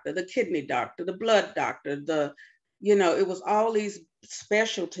heart doctor, the kidney doctor, the blood doctor, it was all these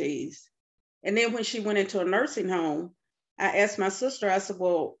specialties. And then when she went into a nursing home, I asked my sister, I said,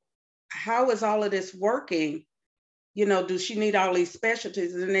 well, how is all of this working? Does she need all these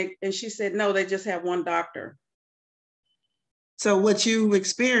specialties? And she said, no, they just have one doctor. So what you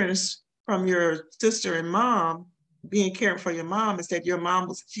experienced from your sister and mom, being caring for your mom, is that your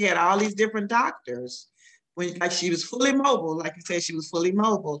mom she had all these different doctors. Like she was fully mobile, like you said, she was fully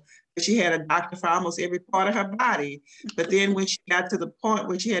mobile, but she had a doctor for almost every part of her body. But then when she got to the point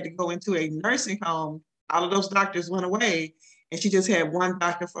where she had to go into a nursing home, all of those doctors went away, and she just had one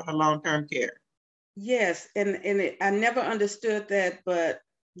doctor for her long-term care. Yes, I never understood that, but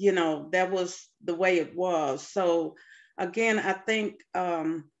that was the way it was. So again, I think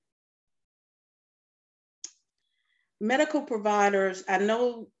medical providers, I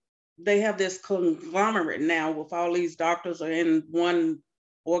know they have this conglomerate now with all these doctors are in one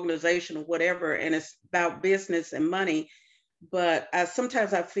organization or whatever, and it's about business and money. But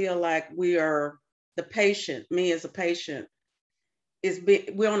sometimes I feel like we are the patient, me as a patient,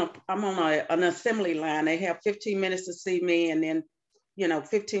 I'm on an assembly line. They have 15 minutes to see me, and then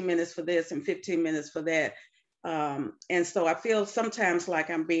 15 minutes for this and 15 minutes for that. And so I feel sometimes like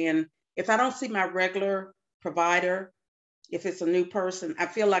if I don't see my regular provider, if it's a new person, I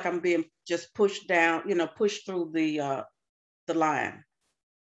feel like I'm being just pushed down, pushed through the line.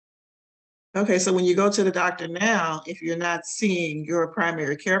 Okay, so when you go to the doctor now, if you're not seeing your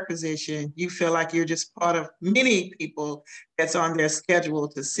primary care physician, you feel like you're just part of many people that's on their schedule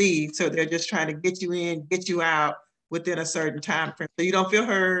to see. So they're just trying to get you in, get you out within a certain time frame. So you don't feel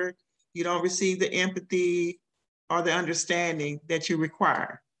heard, you don't receive the empathy or the understanding that you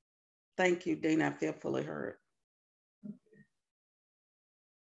require. Thank you, Dina. I feel fully heard.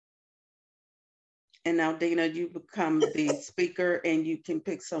 And now, Dina, you become the speaker and you can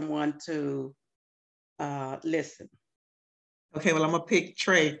pick someone to listen. Okay, well, I'm gonna pick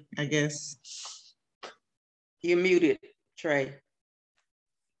Trey, I guess. You're muted, Trey.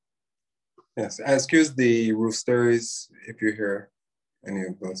 Yes, excuse the roosters if you hear any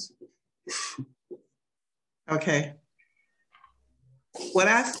of those. Okay.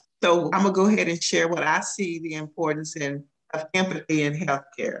 So I'm gonna go ahead and share what I see the importance of empathy in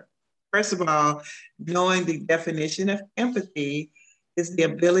healthcare. First of all, knowing the definition of empathy is the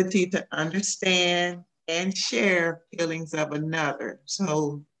ability to understand and share feelings of another.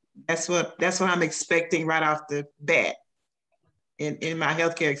 So that's what I'm expecting right off the bat in my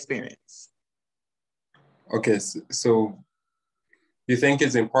healthcare experience. Okay, so you think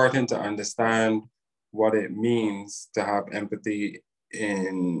it's important to understand what it means to have empathy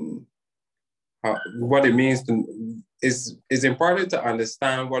what it means is important to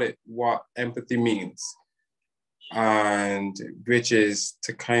understand what empathy means, and which is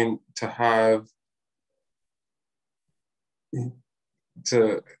to have can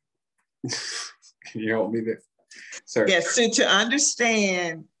you help me there? Sorry. Yes, so to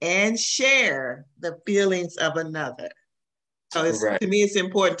understand and share the feelings of another. So to me, it's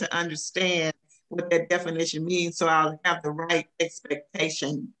important to understand what that definition means, so I'll have the right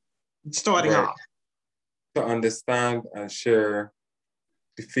expectation starting off. To understand and share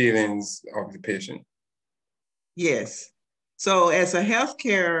the feelings of the patient. Yes. So as a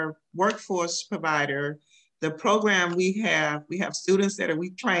healthcare workforce provider, the program we have students we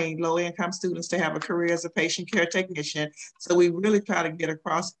train low-income students to have a career as a patient care technician. So we really try to get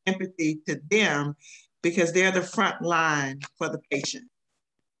across empathy to them because they're the front line for the patient.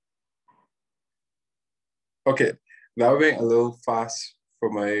 Okay, that went a little fast for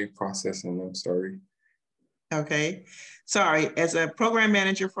my processing, I'm sorry. Okay, sorry. As a program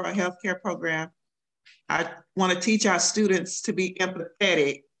manager for a healthcare program, I want to teach our students to be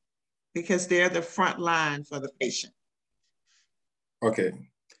empathetic because they're the front line for the patient. Okay,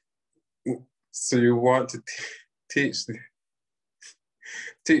 so you want to teach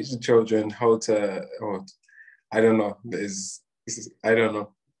the children how to, I don't know, I don't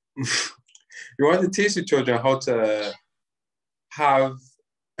know. You want to teach the children how to have,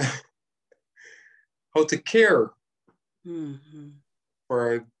 how to care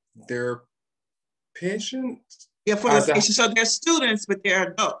for their patients. Yeah, for the patient. So they're students, but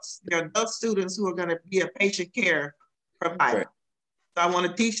they're adults. They're adult students who are going to be a patient care provider. Right. So I want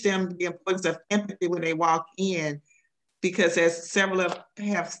to teach them the importance of empathy when they walk in, because as several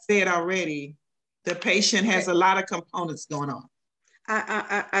have said already, the patient has a lot of components going on.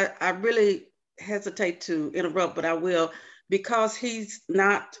 I really hesitate to interrupt, but I will, because he's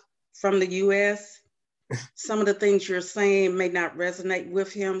not from the US. Some of the things you're saying may not resonate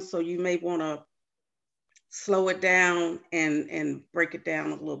with him, so you may want to slow it down and break it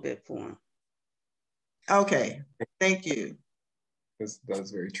down a little bit for him. Okay, thank you.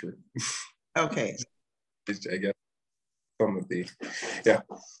 That's very true. Okay. I guess some of the, yeah,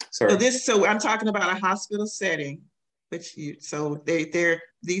 sorry. So I'm talking about a hospital setting,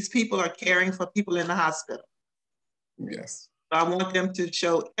 these people are caring for people in the hospital. Yes. I want them to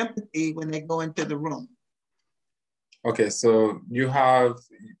show empathy when they go into the room. Okay, so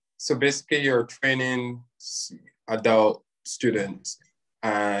basically you're training adult students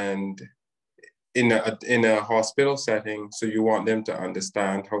and in a hospital setting, so you want them to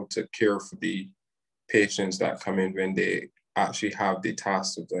understand how to care for the patients that come in when they actually have the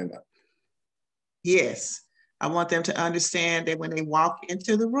task of doing that. Yes, I want them to understand that when they walk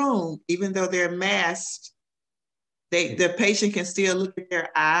into the room, even though they're masked, the patient can still look at their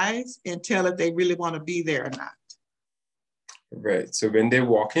eyes and tell if they really want to be there or not. Right. So when they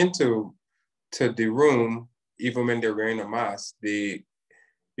walk into the room, even when they're wearing a mask,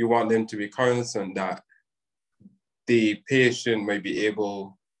 you want them to be cognizant that the patient might be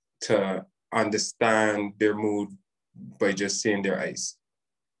able to understand their mood by just seeing their eyes.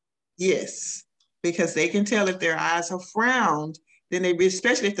 Yes, because they can tell if their eyes are frowned, then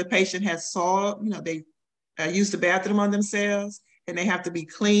especially if the patient has they use the bathroom on themselves and they have to be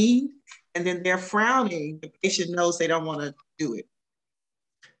cleaned, and then they're frowning, the patient knows they don't want to do it.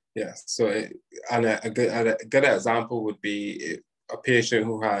 Yes, so a good example would be a patient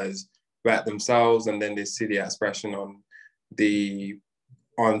who has wet themselves and then they see the expression on the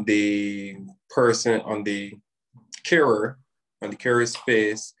person, on the carer's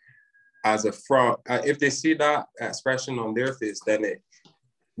face as a frown. If they see that expression on their face, then it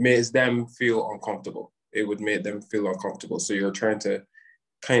makes them feel uncomfortable. It would make them feel uncomfortable. So you're trying to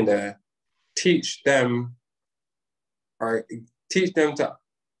kind of teach them to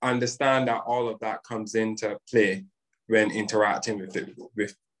understand that all of that comes into play when interacting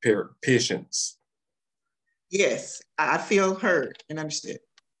with patients. Yes, I feel heard and understood.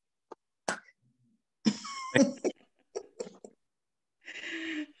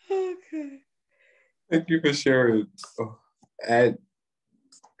 Okay. Thank you for sharing.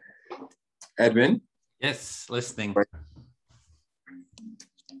 Edwin? Yes, listening.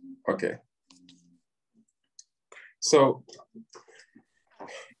 Okay. So,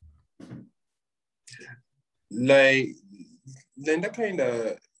 like, Linda kind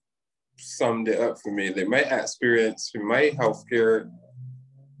of summed it up for me. Like, my experience in my healthcare,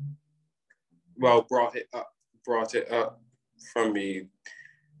 brought it up from me.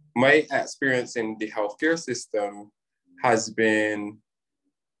 My experience in the healthcare system has been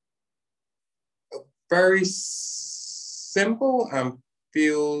very simple and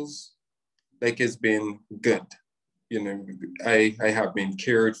feels like it's been good. You know, I have been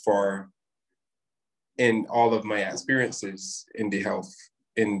cared for in all of my experiences in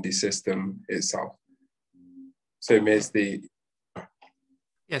the system itself. So it makes the...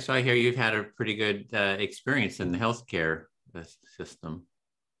 Yeah, so I hear you've had a pretty good experience in the healthcare system.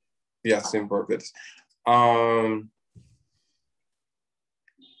 Yes, in Barbados.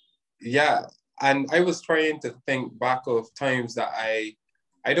 Yeah, and I was trying to think back of times that I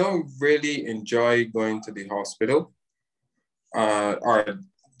don't really enjoy going to the hospital or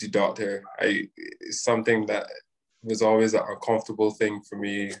the doctor. It's something that was always an uncomfortable thing for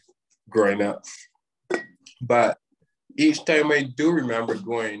me growing up. But each time I do remember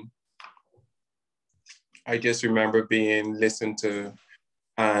going, I just remember being listened to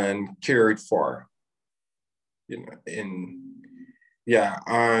and cared for, so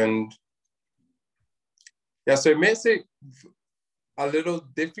it makes it a little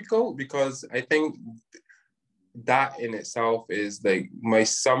difficult because I think that in itself is like my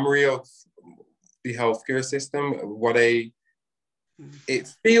summary of the healthcare system. It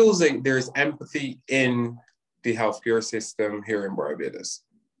feels like there's empathy in the healthcare system here in Barbados.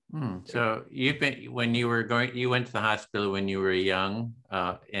 So you went to the hospital when you were young,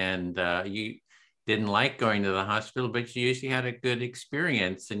 and you didn't like going to the hospital, but you usually had a good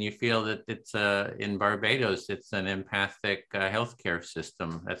experience, and you feel that it's in Barbados, it's an empathic healthcare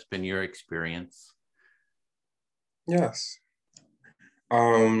system. That's been your experience. Yes.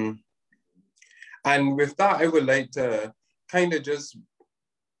 And with that, I would like to kind of just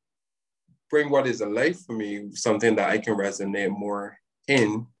bring what is a life for me, something that I can resonate more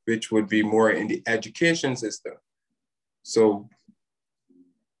in, which would be more in the education system. So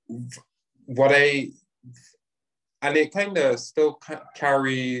and it kind of still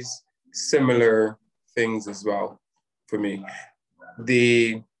carries similar things as well for me.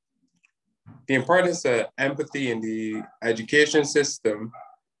 the importance of empathy in the education system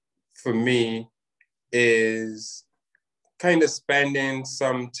for me is kind of spending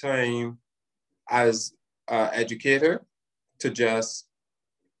some time as an educator to just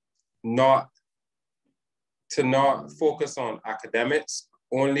not focus on academics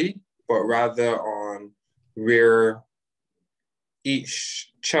only, but rather on where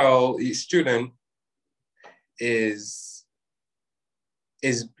each child, each student is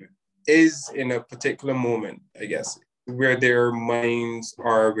in a particular moment, I guess, where their minds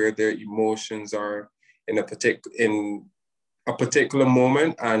are, where their emotions are in a particular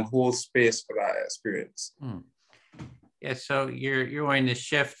moment, and hold space for that experience. Yeah, so you're going to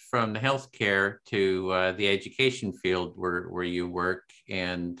shift from the healthcare to the education field where you work,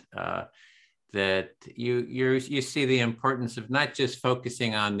 and that you see the importance of not just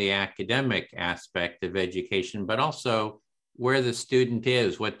focusing on the academic aspect of education, but also where the student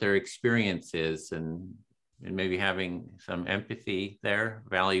is, what their experience is, and maybe having some empathy there,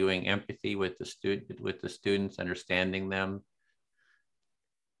 valuing empathy with the students, understanding them.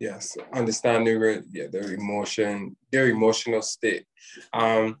 Yes, understanding their emotional state.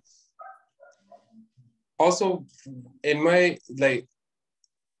 Also, in my,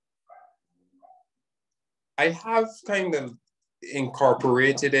 I have kind of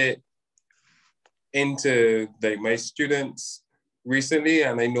incorporated it into my students recently,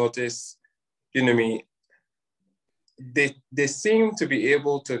 and I noticed, they seem to be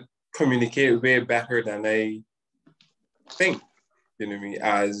able to communicate way better than I think,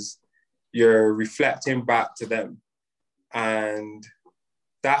 as you're reflecting back to them. And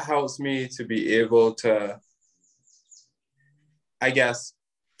that helps me to be able to, I guess,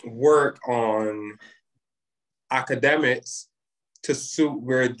 work on academics to suit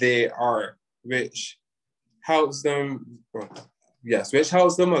where they are, which helps them, which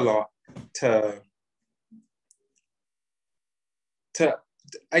helps them a lot to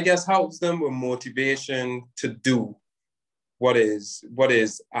I guess, helps them with motivation to do what is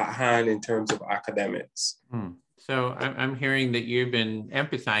at hand in terms of academics. So I'm hearing that you've been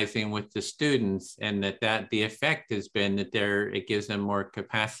empathizing with the students, and that the effect has been that it gives them more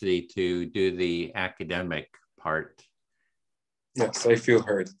capacity to do the academic part. Yes, I feel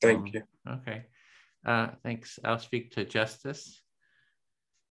heard. Thank you. Okay, thanks. I'll speak to Justice.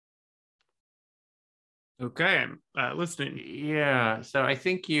 Okay, listening. Yeah, so I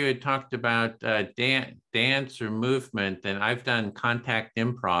think you had talked about dance or movement, and I've done contact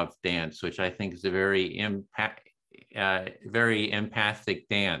improv dance, which I think is a very empathic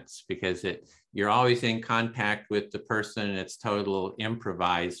dance, because you're always in contact with the person, and it's total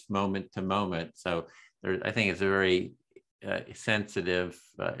improvised moment to moment. So I think it's a very sensitive,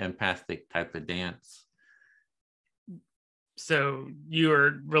 empathic type of dance. So you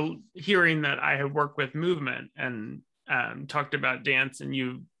are hearing that I have worked with movement and talked about dance, and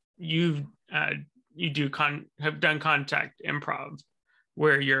have done contact improv,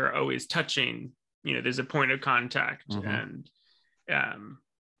 where you're always touching. There's a point of contact, and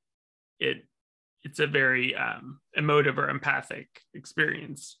it's a very emotive or empathic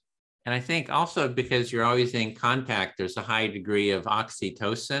experience. And I think also because you're always in contact, there's a high degree of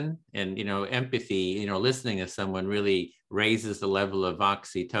oxytocin, and empathy, listening to someone really raises the level of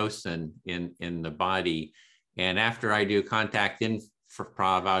oxytocin in the body. And after I do contact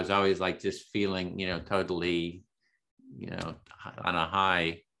improv, I was always just feeling, totally, on a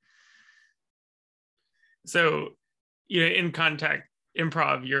high. So, in contact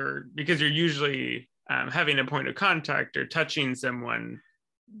improv, because you're usually having a point of contact or touching someone,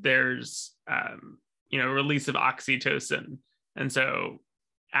 there's release of oxytocin, and so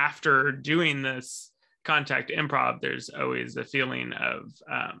after doing this contact improv, there's always a feeling of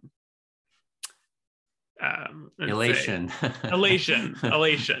elation. elation.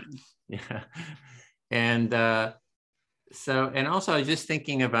 Yeah, and and also I was just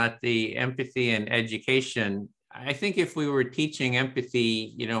thinking about the empathy and education. I think if we were teaching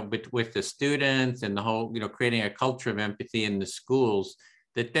empathy, with the students and the whole, creating a culture of empathy in the schools,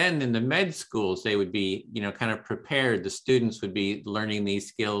 that then in the med schools, they would be, kind of prepared. The students would be learning these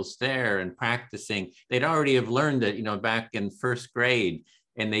skills there and practicing. They'd already have learned it, back in first grade,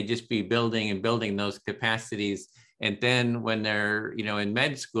 and they'd just be building those capacities. And then when they're, in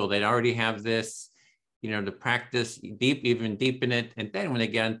med school, they'd already have this, to practice even deepen it. And then when they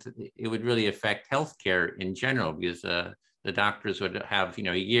get into, it would really affect healthcare in general, because the doctors would have,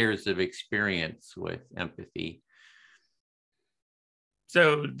 years of experience with empathy.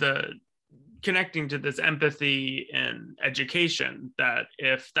 So connecting to this empathy in education, that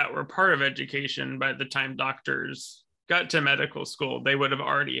if that were part of education, by the time doctors got to medical school, they would have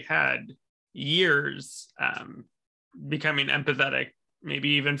already had years becoming empathetic, maybe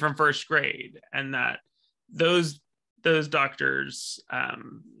even from first grade, and that those doctors,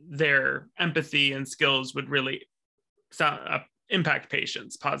 their empathy and skills would really impact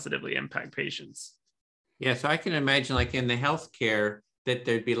patients, positively impact patients. Yeah, so I can imagine like in the healthcare that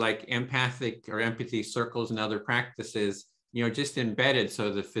there'd be like empathic or empathy circles and other practices, you know, just embedded.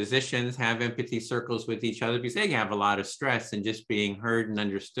 So the physicians have empathy circles with each other because they have a lot of stress, and just being heard and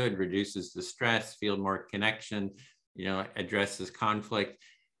understood reduces the stress, feel more connection, you know, addresses conflict.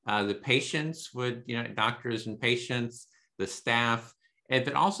 The patients would, you know, doctors and patients, the staff,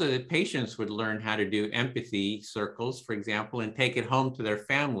 but also the patients would learn how to do empathy circles, for example, and take it home to their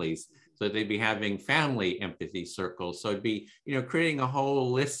families. So they'd be having family empathy circles. So it'd be, you know, creating a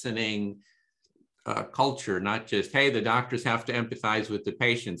whole listening culture, not just, hey, the doctors have to empathize with the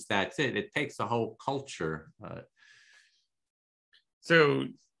patients. That's it. It takes a whole culture. So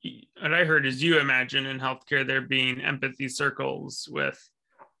what I heard is you imagine in healthcare there being empathy circles with,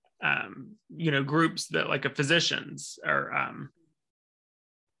 you know, groups that like a physicians or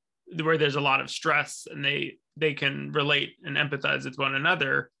where there's a lot of stress and they can relate and empathize with one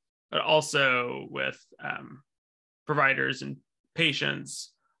another, but also with providers and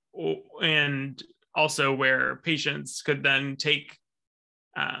patients, and also where patients could then take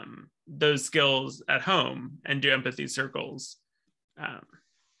those skills at home and do empathy circles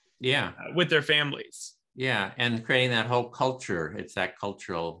with their families. Yeah, and creating that whole culture. It's that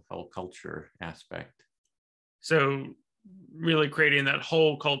whole culture aspect. So really creating that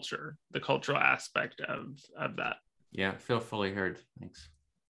whole culture, the cultural aspect of that. Yeah, feel fully heard. Thanks.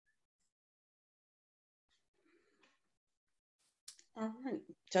 All right,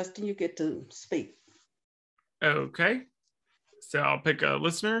 Justin, you get to speak. Okay, so I'll pick a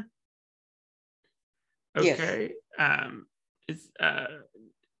listener. Okay, yes.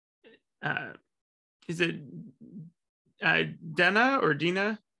 Is it Dena or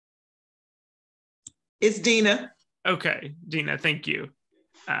Dina? It's Dina. Okay, Dina, thank you.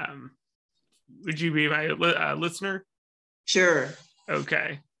 Would you be my listener? Sure.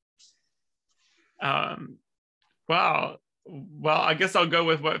 Okay. Wow. Well, I guess I'll go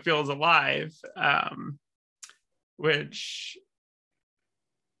with what feels alive, which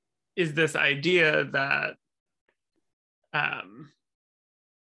is this idea that,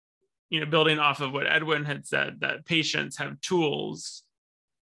 you know, building off of what Edwin had said, that patients have tools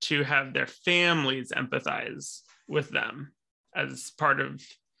to have their families empathize with them as part of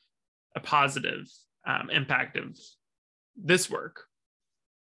a positive impact of this work.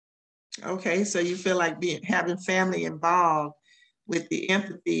 Okay, so you feel like having family involved with the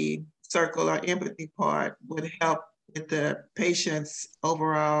empathy circle or empathy part would help with the patient's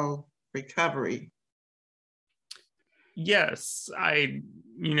overall recovery. Yes, I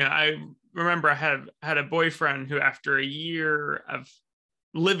remember I had a boyfriend who, after a year of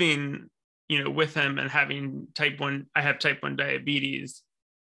living, you know, with him and having I have type 1 diabetes,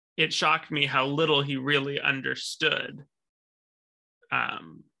 it shocked me how little he really understood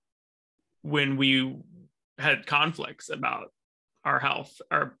when we had conflicts about our health,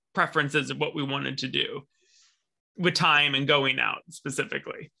 our preferences of what we wanted to do with time and going out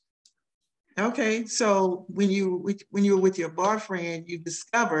specifically. Okay, so when you were with your boyfriend, you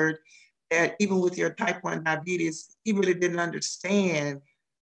discovered that even with your type 1 diabetes, he really didn't understand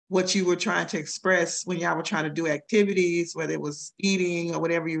what you were trying to express when y'all were trying to do activities, whether it was eating or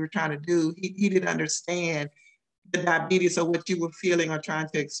whatever you were trying to do. He didn't understand the diabetes or what you were feeling or trying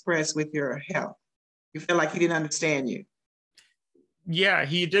to express with your health. You feel like he didn't understand you. Yeah,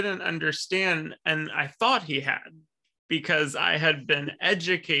 he didn't understand, and I thought he had, because I had been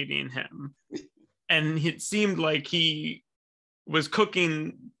educating him, and it seemed like he was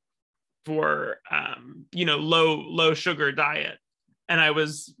cooking for you know, low sugar diet, and I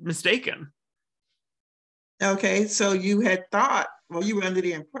was mistaken. Okay, so you had thought, well, you were under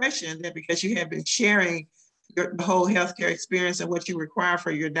the impression that because you had been sharing the whole healthcare experience and what you require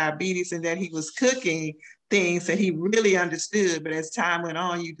for your diabetes, and that he was cooking things that he really understood, but as time went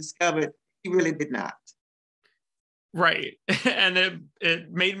on, you discovered he really did not. Right, and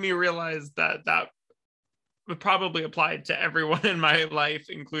it made me realize that would probably apply to everyone in my life,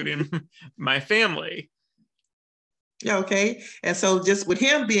 including my family. Yeah, okay, and so just with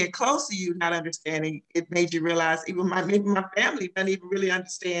him being close to you, not understanding, it made you realize maybe my family doesn't even really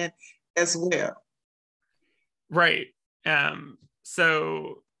understand as well. Right.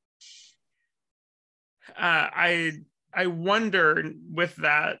 So I wonder, with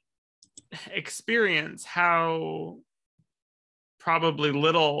that experience, how probably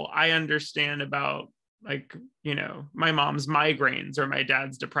little I understand about like, you know, my mom's migraines or my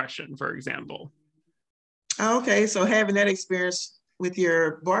dad's depression, for example. Okay, so having that experience with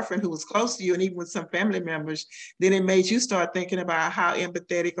your boyfriend who was close to you and even with some family members, then it made you start thinking about how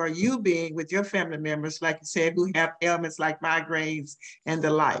empathetic are you being with your family members, like you said, who have ailments like migraines and the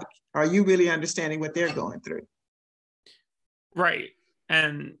like. Are you really understanding what they're going through? Right.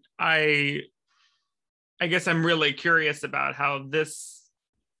 And I guess I'm really curious about how this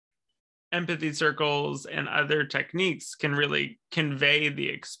empathy circles and other techniques can really convey the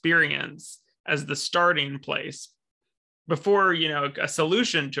experience as the starting place before, you know, a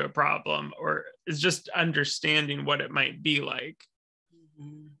solution to a problem, or is just understanding what it might be like.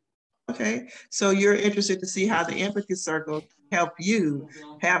 Okay, so you're interested to see how the empathy circle help you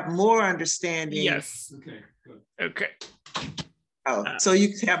have more understanding. Yes. Okay, good. Okay. Oh, so you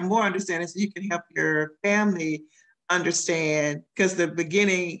can have more understanding so you can help your family understand, because the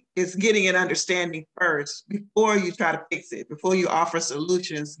beginning is getting an understanding first before you try to fix it, before you offer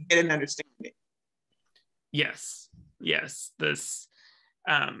solutions, get an understanding. Yes, yes, this,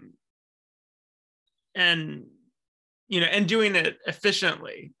 and, you know, and doing it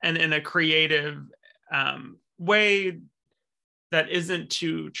efficiently and in a creative way that isn't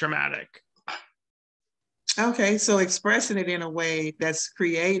too traumatic. Okay, so expressing it in a way that's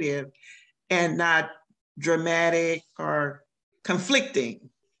creative and not dramatic or conflicting,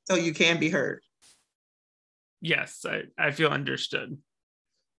 so you can be heard. Yes, I feel understood.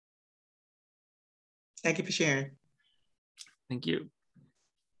 Thank you for sharing. Thank you.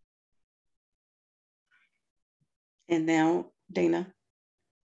 And now, Dana.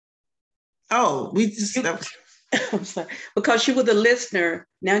 Oh, we just... I'm sorry. Because you were the listener,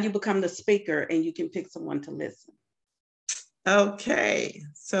 now you become the speaker and you can pick someone to listen. Okay,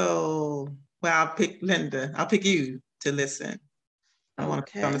 so, well, I'll pick Linda. I'll pick you to listen. I want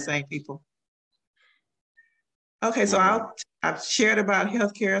to pick on the same people. Okay, so I've shared about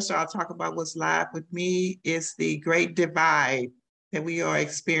healthcare, so I'll talk about what's live with me. Is the great divide that we are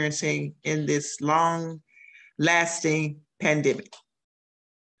experiencing in this long-lasting pandemic.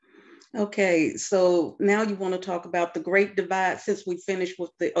 Okay, so now you want to talk about the great divide, since we finished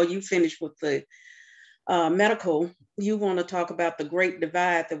with the, or you finished with the medical, you want to talk about the great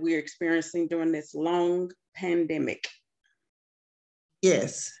divide that we're experiencing during this long pandemic.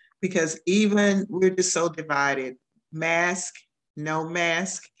 Yes, because even we're just so divided. Mask, no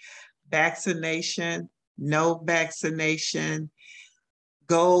mask, vaccination, no vaccination,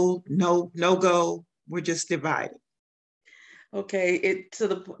 go, no go, we're just divided. Okay, so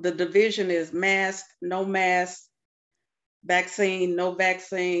the division is mask, no mask, vaccine, no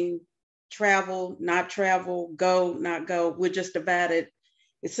vaccine, travel, not travel, go, not go. We're just divided,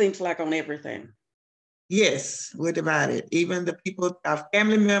 it seems like, on everything. Yes, we're divided. Even the people, our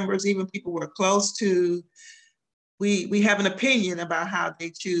family members, even people we're close to, we have an opinion about how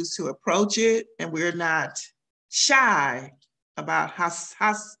they choose to approach it, and we're not shy about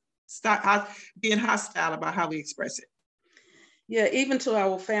being hostile about how we express it. Yeah, even to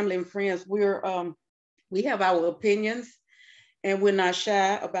our family and friends, we have our opinions, and we're not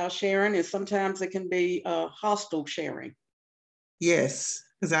shy about sharing, and sometimes it can be hostile sharing. Yes,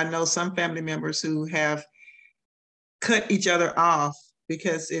 because I know some family members who have cut each other off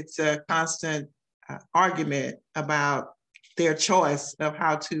because it's a constant argument about their choice of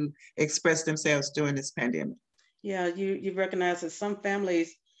how to express themselves during this pandemic. Yeah, you recognize that some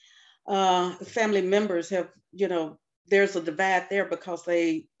families, family members have, you know, there's a divide there because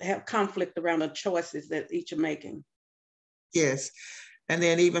they have conflict around the choices that each are making. Yes, and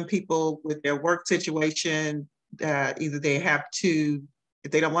then even people with their work situation, either they have to,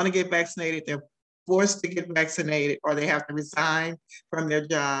 if they don't want to get vaccinated, they're forced to get vaccinated, or they have to resign from their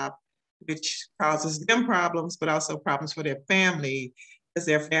job, which causes them problems, but also problems for their family, because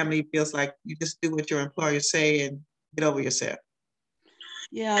their family feels like you just do what your employers say and get over yourself.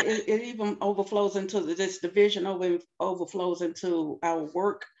 Yeah, it even overflows into this division, overflows into our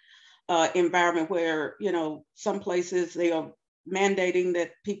work environment, where, you know, some places they are mandating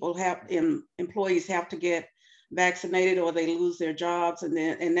that employees have to get vaccinated or they lose their jobs, and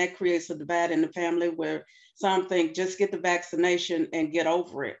that creates a divide in the family where some think just get the vaccination and get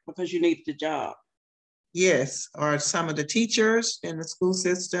over it because you need the job. Yes, or some of the teachers in the school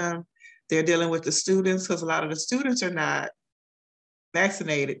system, they're dealing with the students because a lot of the students are not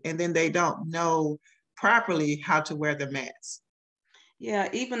vaccinated, and then they don't know properly how to wear the mask. Yeah,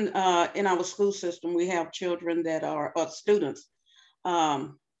 even in our school system, we have children that are students.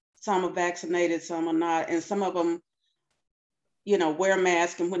 Some are vaccinated, some are not, and some of them, you know, wear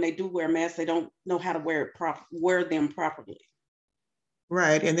masks, and when they do wear masks, they don't know how to wear them properly.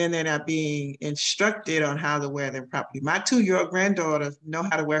 Right, and then they're not being instructed on how to wear them properly. My 2-year-old granddaughter know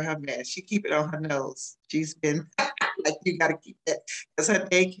how to wear her mask. She keep it on her nose. She's been like, you got to keep that, because her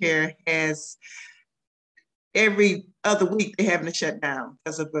daycare has every other week they're having to shut down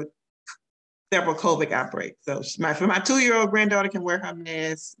because of several COVID outbreaks. So my 2-year-old granddaughter can wear her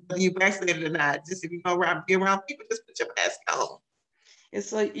mask, whether you vaccinated or not. Just if you go around, be around people, just put your mask on.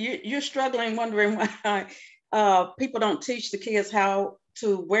 It's like you're struggling, wondering why people don't teach the kids how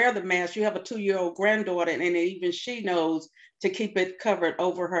to wear the mask. You have a 2-year-old granddaughter, and even she knows to keep it covered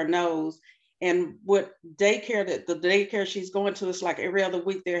over her nose. And what daycare, the daycare she's going to, is like every other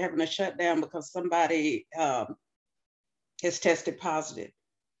week they're having a shutdown because somebody has tested positive.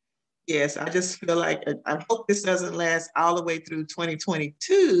 Yes, I just feel like I hope this doesn't last all the way through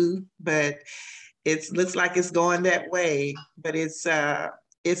 2022, but it looks like it's going that way. But it's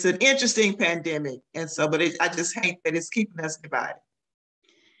an interesting pandemic, and so, but I just hate that it's keeping us divided.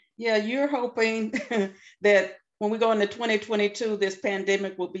 Yeah, you're hoping that when we go into 2022, this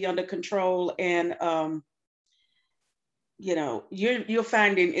pandemic will be under control, and you know, you're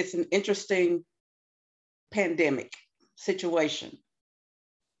finding it's an interesting pandemic situation.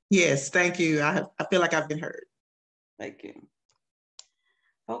 Yes, thank you. I feel like I've been heard. Thank you.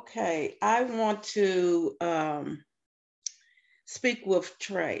 Okay, I want to speak with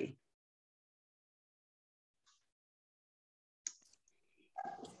Trey.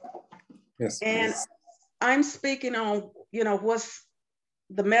 Yes. And I'm speaking on, you know, what's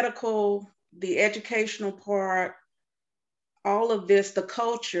the medical, the educational part, all of this, the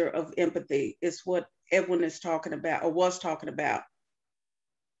culture of empathy is what Edwin is talking about, or was talking about.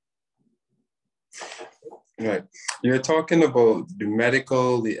 Right. You're talking about the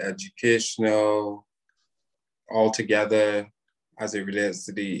medical, the educational, all together as it relates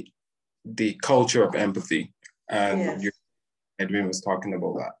to the culture of empathy. And Yes. Edwin was talking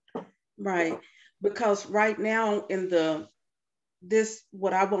about that. Right. Because right now in this,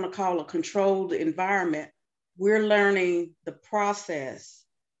 what I want to call a controlled environment, we're learning the process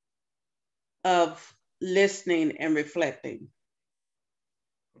of listening and reflecting.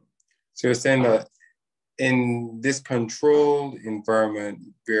 So you're saying that in this controlled environment,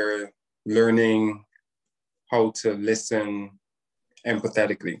 we're learning how to listen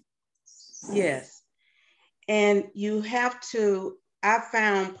empathetically. Yes. And you have to, I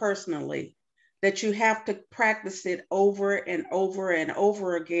found personally that you have to practice it over and over and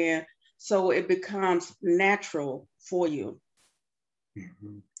over again so it becomes natural for you.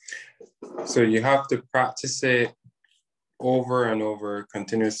 Mm-hmm. So you have to practice it over and over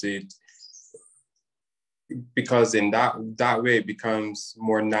continuously, because in that way it becomes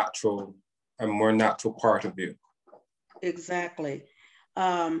more natural, a more natural part of you. Exactly.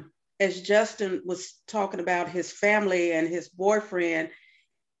 As Justin was talking about his family and his boyfriend,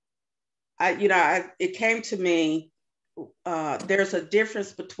 it came to me, there's a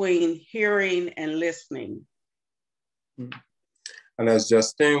difference between hearing and listening. And as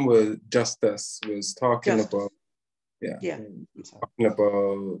Justice was talking about, talking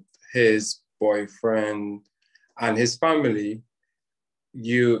about his boyfriend and his family,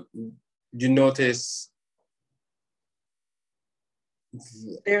 you notice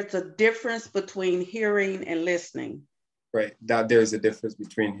there's a difference between hearing and listening. Right, that there's a difference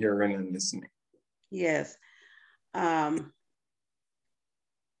between hearing and listening. Yes.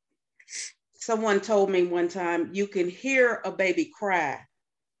 Someone told me one time, you can hear a baby cry,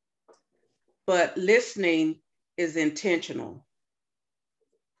 but listening is intentional.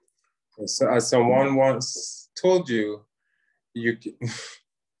 So as someone once told you,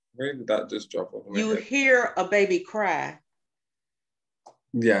 where did that just drop off my head? You hear a baby cry.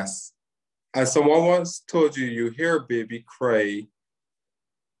 Yes. As someone once told you, you hear a baby cry.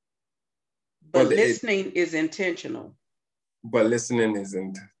 But listening is intentional. But listening is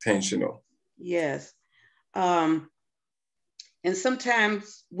intentional. Yes. And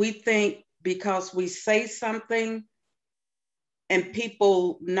sometimes we think because we say something and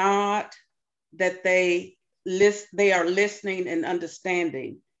people nod that they are listening and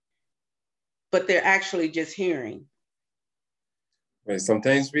understanding, but they're actually just hearing. Right.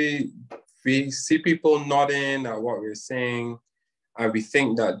 Sometimes we see people nodding at what we're saying, and we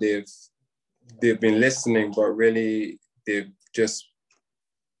think that they've been listening, but really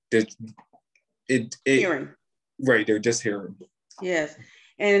hearing. Right, they're just hearing. Yes.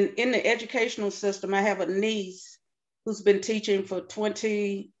 And in the educational system, I have a niece who's been teaching for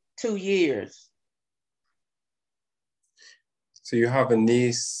 22 years. So you have a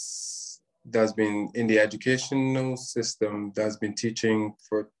niece that's been in the educational system that's been teaching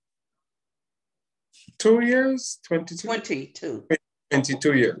for 2 years? 22?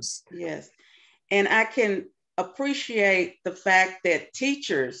 22 years. Yes. And I can appreciate the fact that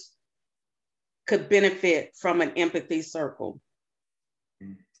teachers could benefit from an empathy circle.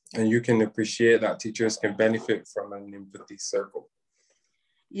 And you can appreciate that teachers can benefit from an empathy circle.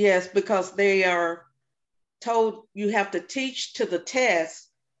 Yes, because they are told you have to teach to the test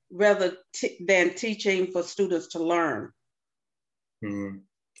rather than teaching for students to learn.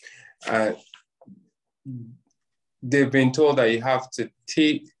 They've been told that you have to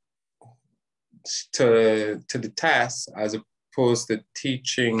teach to the test as opposed to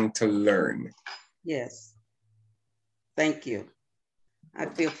teaching to learn. Yes. Thank you. I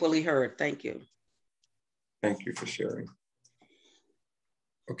feel fully heard. Thank you. Thank you for sharing.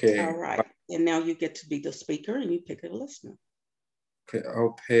 Okay. All right. And now you get to be the speaker and you pick a listener. Okay,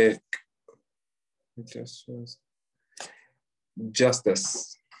 I'll pick Justice.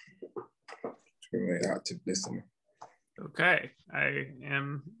 My active listener. Okay, I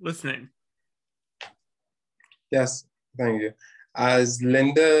am listening. Yes, thank you. As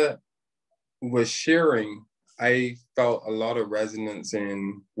Linda was sharing, I felt a lot of resonance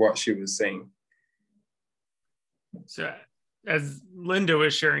in what she was saying. So as Linda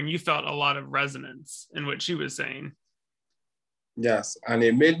was sharing, you felt a lot of resonance in what she was saying. Yes, and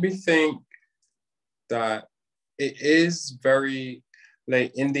it made me think that it is very,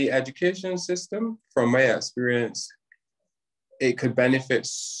 like in the education system, from my experience, it could benefit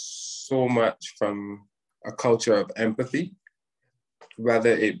so much from a culture of empathy,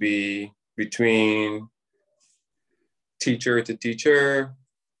 whether it be between teacher to teacher,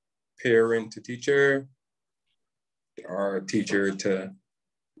 parent to teacher, or teacher to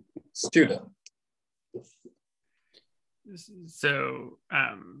student. So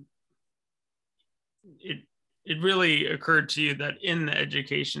it really occurred to you that in the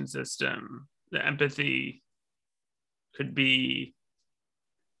education system, the empathy could be,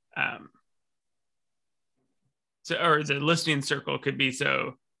 or the listening circle could be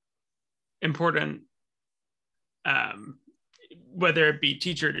so important, whether it be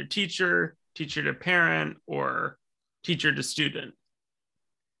teacher to teacher, teacher to parent, or teacher to student.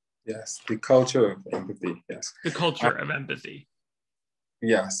 Yes, the culture of empathy, yes. The culture of empathy.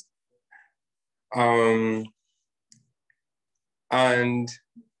 Yes. And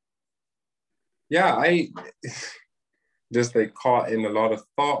yeah, I just like caught in a lot of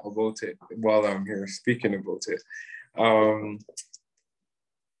thought about it while I'm here speaking about it.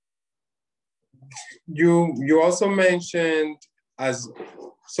 You also mentioned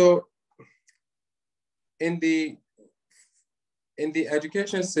in the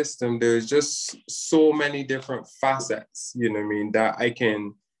education system, there's just so many different facets, you know what I mean, that I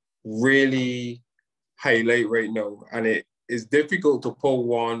can really highlight right now. And it is difficult to pull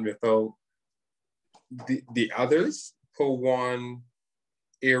one without the others, pull one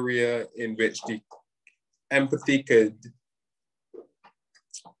area in which the empathy could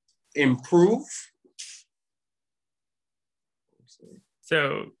improve.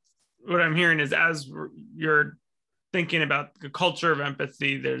 So what I'm hearing is, as you're thinking about the culture of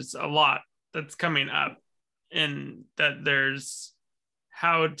empathy, there's a lot that's coming up, and that there's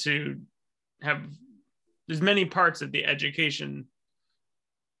how to have, there's many parts of the education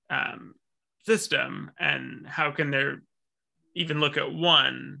system, and how can there even look at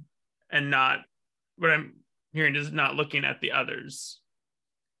one and not, what I'm hearing is not looking at the others.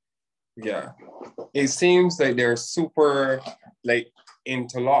 Yeah, it seems like they're super like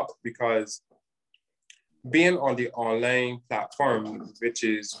interlocked, because being on the online platform, which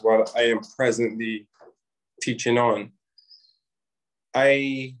is what I am presently teaching on,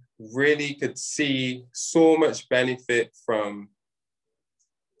 I really could see so much benefit from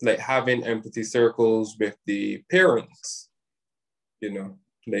like having empathy circles with the parents, you know,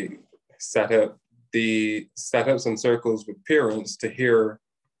 like set up some circles with parents to hear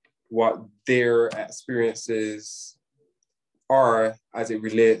what their experiences are as it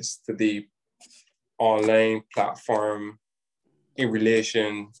relates to the online platform in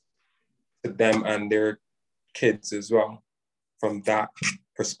relation to them and their kids as well, from that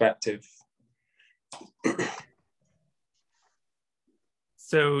perspective.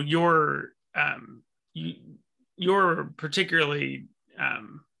 So you're particularly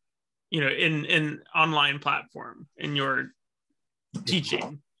in online platform in your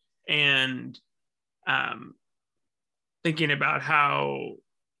teaching, and thinking about how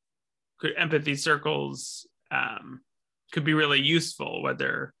could empathy circles could be really useful,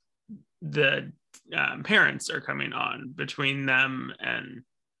 whether the parents are coming on, between them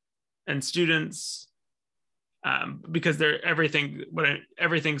and students, because they're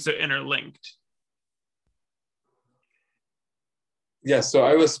everything's so interlinked. Yeah, so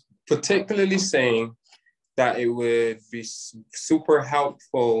I was particularly saying that it would be super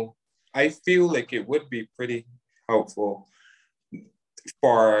helpful. I feel like it would be pretty helpful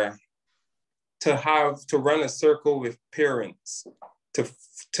to run a circle with parents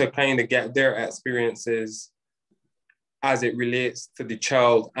to kind of get their experiences as it relates to the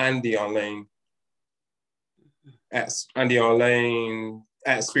child and the online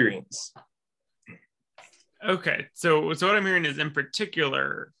experience. Okay, so what I'm hearing is, in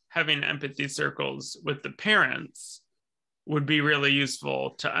particular, having empathy circles with the parents would be really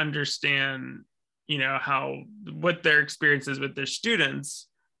useful to understand, what their experiences with their students,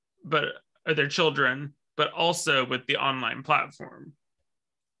 or their children, but also with the online platform.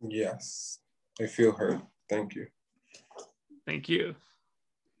 Yes, I feel heard. Thank you. Thank you.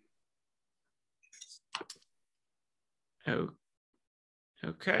 Oh,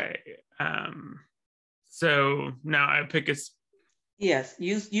 okay. So now I pick a. Yes,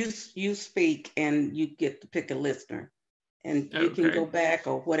 you speak and you get to pick a listener, and you can go back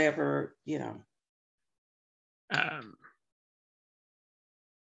or whatever,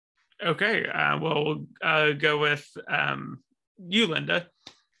 Okay, we'll go with you, Linda.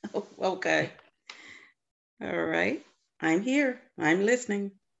 Okay. All right. I'm here. I'm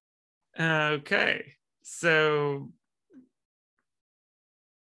listening. Okay. So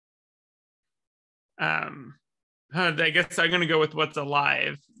I guess I'm going to go with what's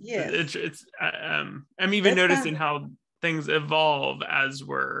alive. Yes. I'm even noticing how things evolve as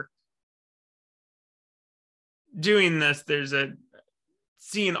we're doing this. There's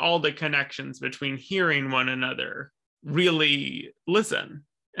seeing all the connections between hearing one another really listen.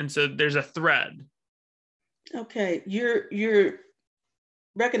 And so there's a thread. Okay. You're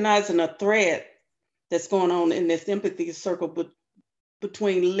recognizing a thread that's going on in this empathy circle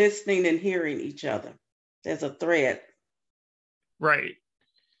between listening and hearing each other. There's a thread. Right.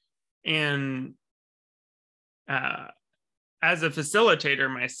 And as a facilitator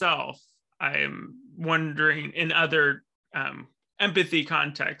myself, I'm wondering in other empathy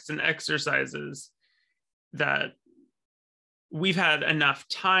contexts and exercises that we've had enough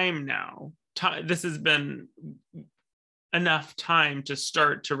time now. This has been enough time to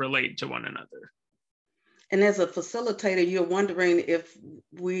start to relate to one another. And as a facilitator, you're wondering if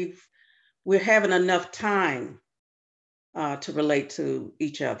we're having enough time to relate to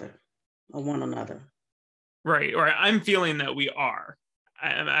each other or one another. Right, or I'm feeling that we are.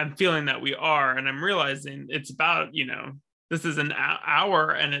 I'm feeling that we are, and I'm realizing it's about, this is an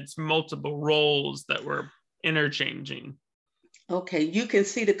hour and it's multiple roles that we're interchanging. Okay, you can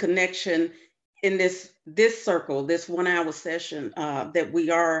see the connection in this circle, this 1 hour session, that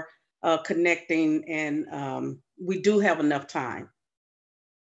we are connecting, and we do have enough time.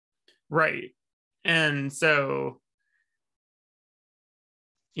 Right. And so,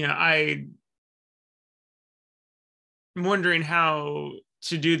 I'm wondering how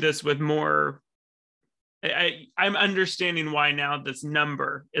to do this with more. I'm understanding why now this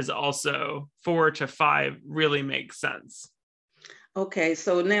number is also 4 to 5 really makes sense. Okay,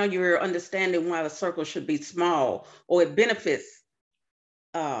 so now you're understanding why the circle should be small, or it benefits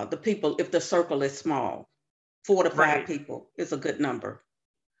the people if the circle is small. 4 to 5 people is a good number.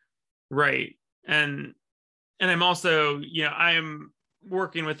 Right. And I'm also, I'm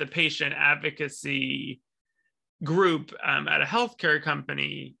working with a patient advocacy group at a healthcare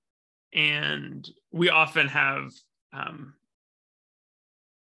company, and we often have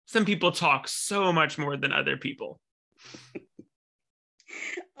some people talk so much more than other people.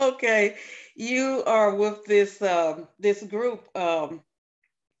 Okay, you are with this this group at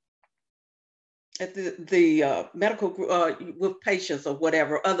the medical group with patients or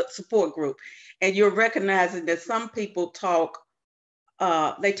whatever other support group, and you're recognizing that some people talk,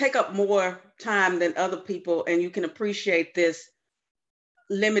 they take up more time than other people, and you can appreciate this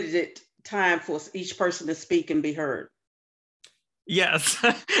limited time for each person to speak and be heard. Yes.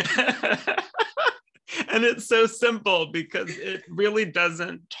 And it's so simple because it really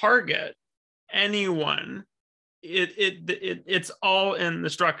doesn't target anyone. It's all in the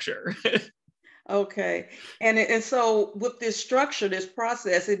structure. Okay, and so with this structure, this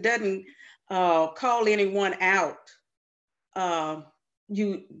process, it doesn't call anyone out.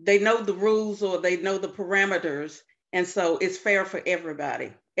 They know the rules or they know the parameters, and so it's fair for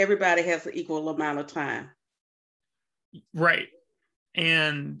everybody. Everybody has an equal amount of time. Right.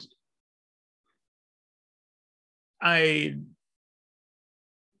 And I'm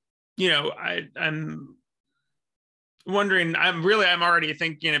wondering, I'm already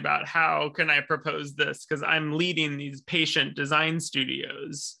thinking about how can I propose this, because I'm leading these patient design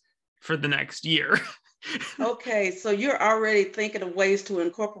studios for the next year. Okay, so you're already thinking of ways to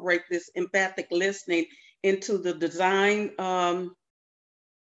incorporate this empathic listening into the design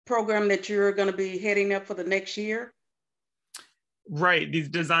program that you're going to be heading up for the next year? Right, these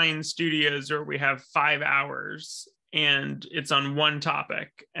design studios where we have 5 hours and it's on one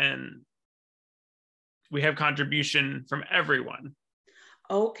topic and we have contribution from everyone.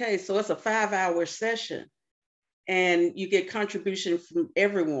 Okay, so it's a 5-hour session and you get contribution from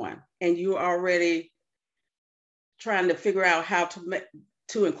everyone, and you're already trying to figure out how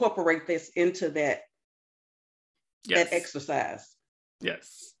to incorporate this into that, Yes. that exercise.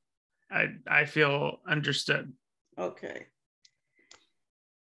 Yes, I feel understood. Okay.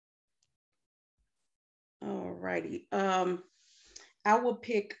 All righty. I will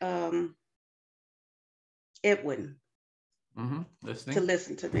pick Edwin Listening. to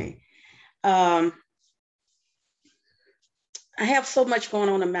listen to me. I have so much going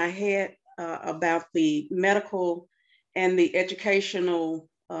on in my head about the medical and the educational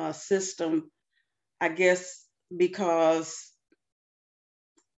system, I guess, because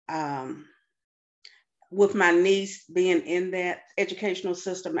with my niece being in that educational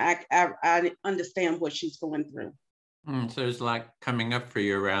system, I understand what she's going through. So there's a lot coming up for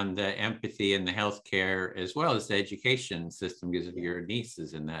you around the empathy and the healthcare, as well as the education system, because your niece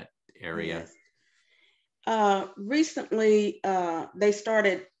is in that area. Yes. Recently, they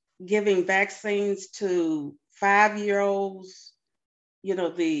started giving vaccines to 5-year-olds, you know,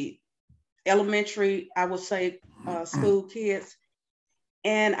 the elementary, I would say, school kids.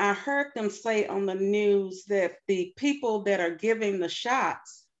 And I heard them say on the news that the people that are giving the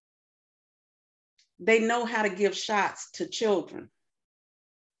shots, they know how to give shots to children.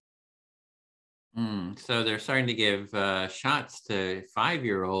 So they're starting to give shots to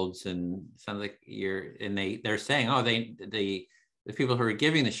 5-year-olds, and sounds like they're saying, oh, the people who are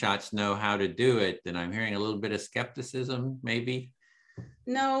giving the shots know how to do it. And I'm hearing a little bit of skepticism, maybe.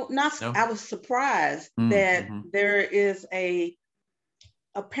 No. I was surprised that there is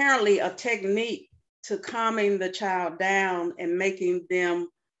apparently a technique to calming the child down and making them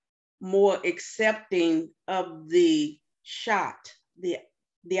more accepting of the shot, the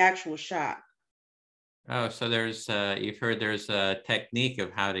actual shot. Oh, so you've heard there's a technique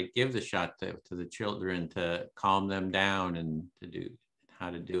of how to give the shot to the children to calm them down and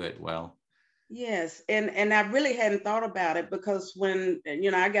how to do it well. Yes, and I really hadn't thought about it, because when,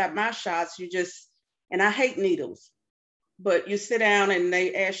 I got my shots, and I hate needles, but you sit down and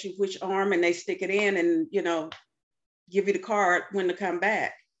they ask you which arm and they stick it in and, give you the card when to come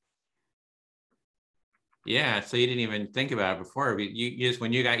back. Yeah, so you didn't even think about it before. You just,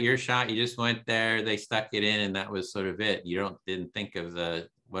 when you got your shot, you just went there, they stuck it in, and that was sort of it. You didn't think of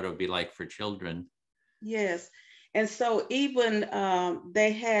what it would be like for children. Yes, and so even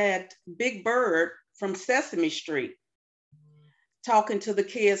they had Big Bird from Sesame Street talking to the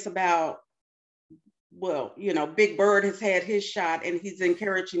kids about, well, Big Bird has had his shot and he's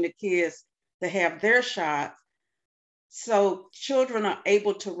encouraging the kids to have their shot. So children are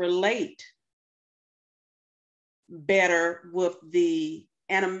able to relate better with the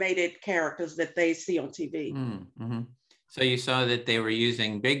animated characters that they see on TV. So you saw that they were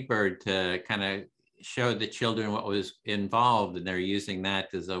using Big Bird to kind of show the children what was involved, and they're using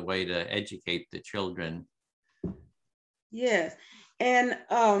that as a way to educate the children. Yes, and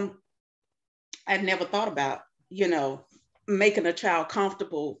I'd never thought about, making a child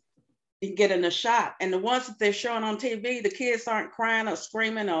comfortable in getting a shot. And the ones that they're showing on TV, the kids aren't crying or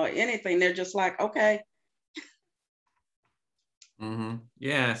screaming or anything. They're just like, okay.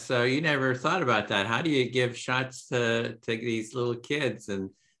 Yeah, so you never thought about that. How do you give shots to these little kids? And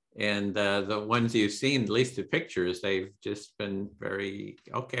the ones you've seen, at least the pictures, they've just been very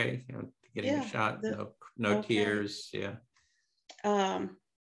okay, getting a shot, no tears. Yeah.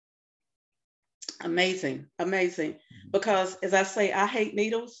 Amazing. Because as I say, I hate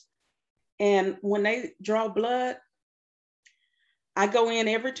needles. And when they draw blood, I go in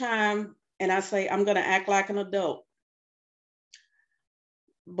every time and I say, I'm going to act like an adult.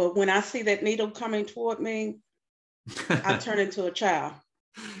 But when I see that needle coming toward me, I turn into a child.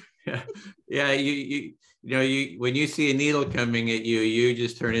 Yeah. When you see a needle coming at you, you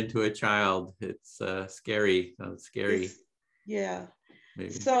just turn into a child. It's scary. It's scary. Yeah.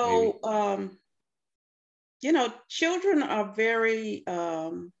 So, children are very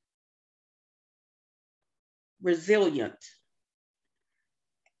resilient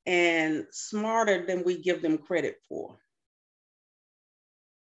and smarter than we give them credit for.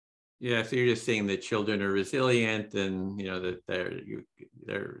 Yeah, so you're just saying that children are resilient, and that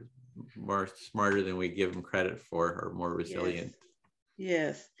they're more smarter than we give them credit for, or more resilient.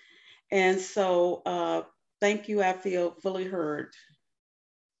 Yes. And so thank you. I feel fully heard.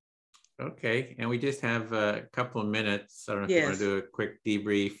 Okay, and we just have a couple of minutes. I don't know if you want Yes. to do a quick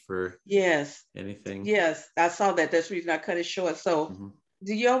debrief or Yes. anything. Yes, I saw that. That's the reason I cut it short. So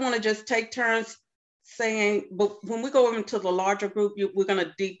do y'all want to just take turns saying, but when we go into the larger group, we're going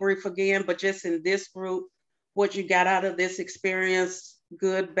to debrief again, but just in this group, what you got out of this experience,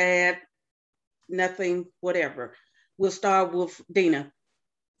 good, bad, nothing, whatever. We'll start with Dina.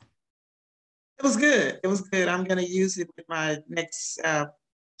 It was good. It was good. I'm going to use it with my next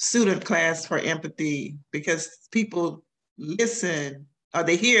student class for empathy, because people listen, or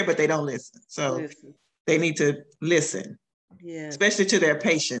they hear, but they don't listen. So they need to listen, especially to their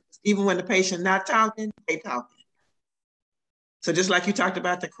patients. Even when the patient not talking, they talking. So just like you talked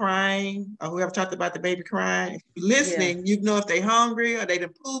about the crying, or whoever talked about the baby crying, if you're listening, you know if they hungry or they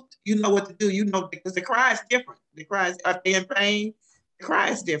done pooped, you know what to do. You know, because the cry is different. The cry is, if they're in pain, the cry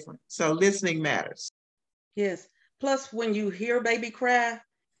is different. So listening matters. Yes. Plus, when you hear baby cry,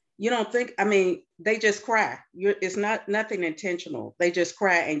 you don't think, I mean, they just cry. It's not nothing intentional. They just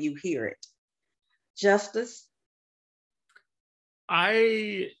cry and you hear it. Justice?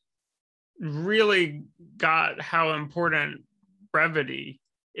 I really got how important brevity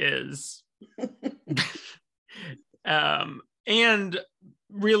is. And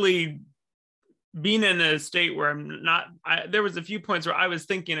really being in a state where I'm not, there was a few points where I was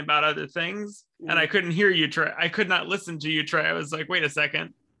thinking about other things and I couldn't hear you, Trey. I could not listen to you, Trey. I was like, wait a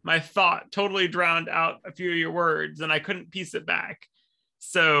second. My thought totally drowned out a few of your words and I couldn't piece it back.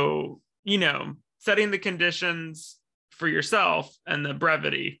 So, you know, setting the conditions for yourself and the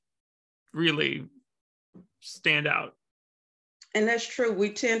brevity really stand out. And that's true.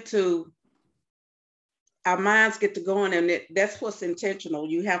 We tend to, our minds get to going, and that's what's intentional.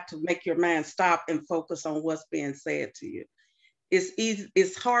 You have to make your mind stop and focus on what's being said to you. It's easy.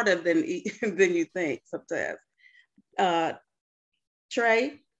 It's harder than you think sometimes.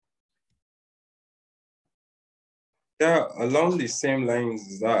 Trey? Yeah, along the same lines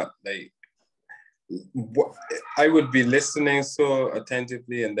as that, like, I would be listening so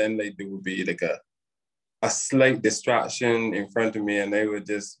attentively, and then like there would be like a slight distraction in front of me, and I would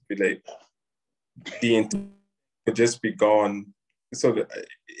just be like, the intent would just be gone. So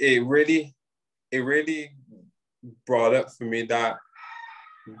it really brought up for me that,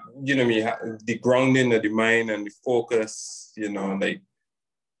 you know, the grounding of the mind and the focus, you know, like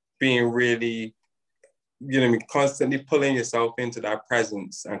being really, you know, constantly pulling yourself into that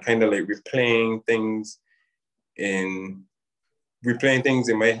presence and kind of like replaying things in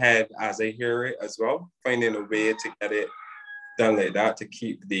my head as I hear it as well, finding a way to get it done like that, to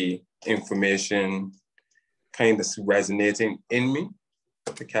keep the information kind of resonating in me,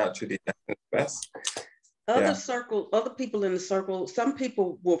 to capture the essence best. Other people in the circle, some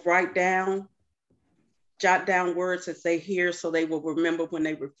people will jot down words as they hear, so they will remember when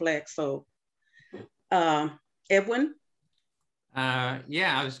they reflect. So Edwin?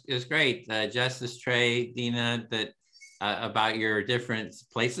 Yeah, it was great. Justice, Trey, Dina, that about your different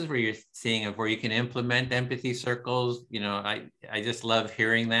places where you're seeing of where you can implement empathy circles. You know, I just love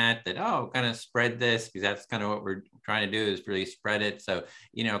hearing that kind of spread this, because that's kind of what we're trying to do, is really spread it. So,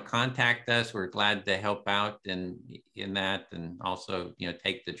 you know, contact us. We're glad to help out in that, and also, you know,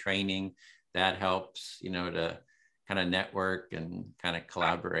 take the training. That helps, you know, to kind of network and kind of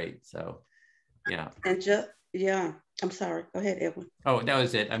collaborate. So, yeah. And I'm sorry. Go ahead, Edwin. Oh, that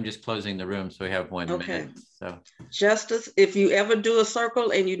was it. I'm just closing the room, so we have 1 minute. So, Justice, if you ever do a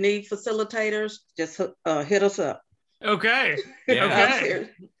circle and you need facilitators, just hit us up. Okay. Yeah. Okay.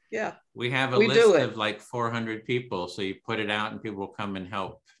 Yeah. We have a list of like 400 people, so you put it out and people will come and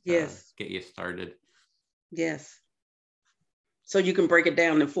help. Yes. Get you started. Yes. So you can break it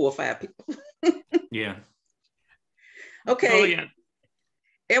down to 4 or 5 people. Yeah. Okay. Brilliant.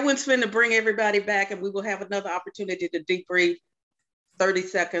 Edwin's finna bring everybody back, and we will have another opportunity to debrief. 30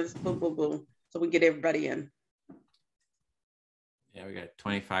 seconds, boom, boom, boom, so we get everybody in. Yeah, we got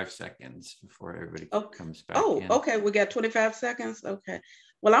 25 seconds before everybody comes back in. Okay, we got 25 seconds. Okay.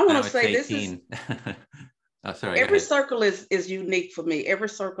 Well, I want to say this is oh, sorry. Every circle is unique for me. Every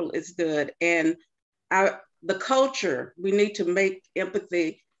circle is good, and the culture, we need to make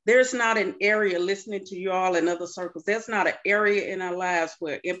empathy. There's not an area, listening to you all in other circles, there's not an area in our lives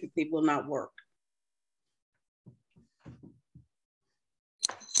where empathy will not work.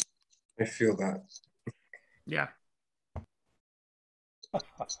 I feel that. Yeah.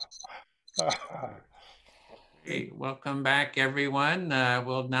 Hey, welcome back, everyone.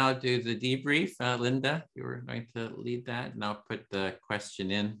 We'll now do the debrief. Linda, you were going to lead that, and I'll put the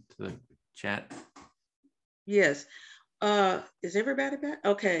question in to the chat. Yes. is everybody back?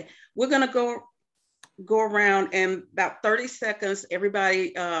 Okay, we're gonna go around and about 30 seconds,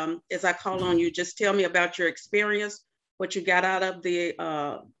 everybody, as I call on you, just tell me about your experience, what you got out of the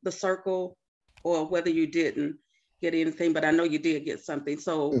circle, or whether you didn't get anything, but I know you did get something.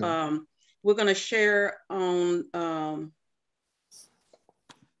 So we're gonna share on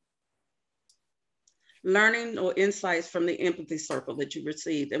learning or insights from the empathy circle that you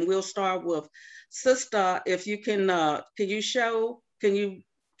received. And we'll start with Sister, if you can you show, can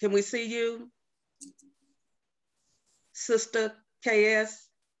we see you? Sister KS?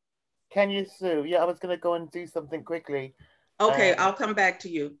 Can you, Sue? Yeah, I was going to go and do something quickly. Okay, I'll come back to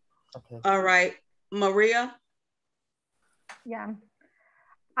you. Okay. All right, Maria? Yeah,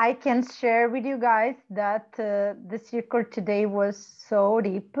 I can share with you guys that the circle today was so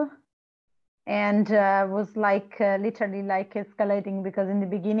deep and was like literally like escalating, because in the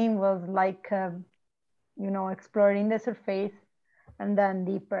beginning was like, you know, exploring the surface and then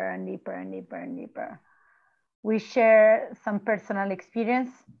deeper and deeper and deeper and deeper. We share some personal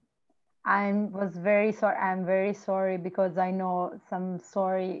experience. I'm very sorry because I know some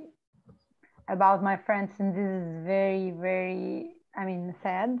story about my friends, and this is very, very, I mean,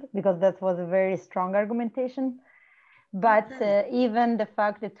 sad, because that was a very strong argumentation. But even the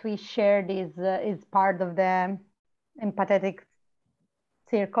fact that we shared is part of the empathetic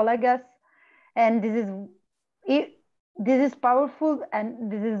circle, I guess. And this is powerful,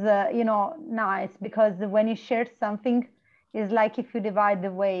 and this is you know, nice, because when you share something, it's like if you divide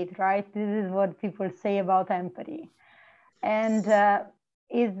the weight, right? This is what people say about empathy, and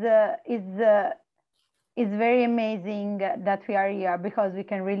is very amazing that we are here, because we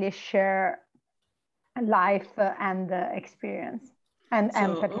can really share life and experience and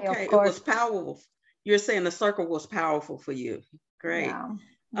empathy. Okay, of course, it was powerful. You're saying the circle was powerful for you. Great.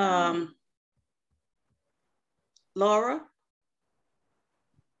 Yeah. Laura?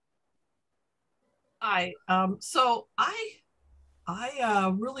 Hi. So I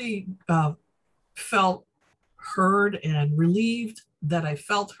really felt heard and relieved that I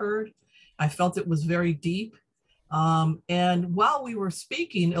felt heard. I felt it was very deep. And while we were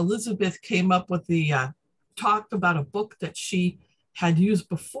speaking, Elizabeth came up with talked about a book that she had used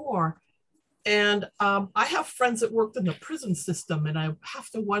before. And I have friends that worked in the prison system, and I have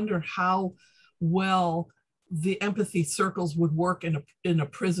to wonder how well the empathy circles would work in a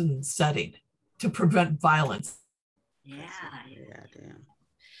prison setting to prevent violence. Yeah, damn.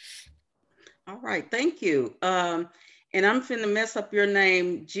 All right, thank you. And I'm finna mess up your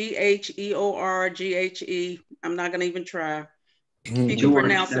name, Georghe. I'm not gonna even try. You can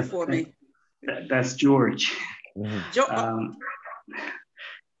pronounce it for me. That's George.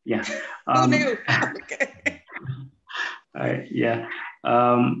 Yeah. Who knew? Okay. Yeah.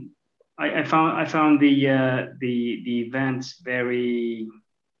 I found the event very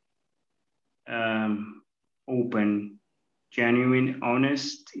open, genuine,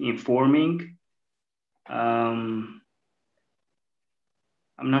 honest, informing. I'm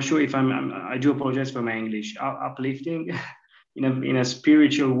not sure if I do apologize for my English. Uplifting, in a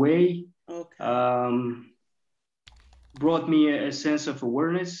spiritual way. Okay. Brought me a sense of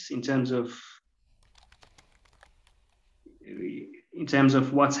awareness in terms of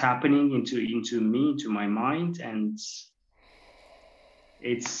what's happening into me, into my mind, and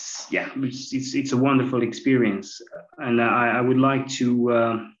it's a wonderful experience, and I would like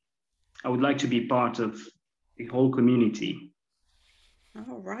to be part of the whole community.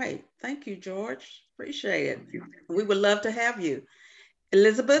 All right, thank you, George. Appreciate it. We would love to have you.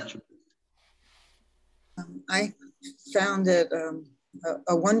 Elizabeth? I found it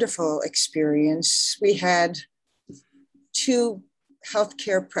a wonderful experience. We had 2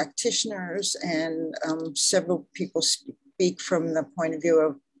 healthcare practitioners and several people speak from the point of view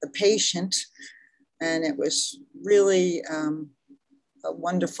of the patient. And it was really a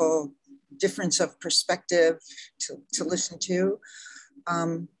wonderful difference of perspective to listen to.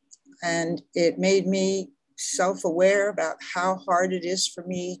 And it made me self-aware about how hard it is for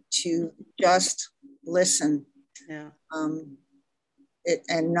me to just listen. Yeah. And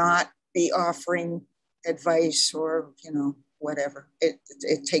not be offering advice or, you know, whatever. It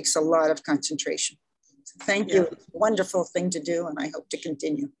takes a lot of concentration. So thank you. It's a wonderful thing to do, and I hope to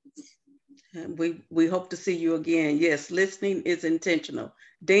continue. And we hope to see you again. Yes, listening is intentional.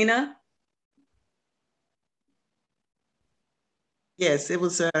 Dana? Yes, it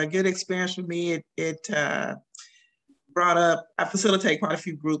was a good experience for me. It brought up, I facilitate quite a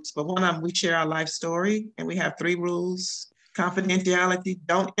few groups, but one of them, we share our life story, and we have 3 rules: confidentiality,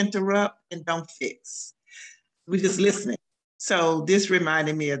 don't interrupt, and don't fix. We just listening. So this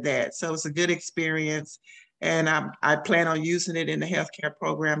reminded me of that. So it's a good experience. And I plan on using it in the healthcare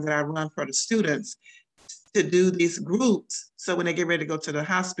program that I run for the students to do these groups. So when they get ready to go to the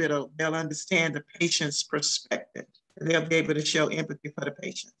hospital, they'll understand the patient's perspective. They'll be able to show empathy for the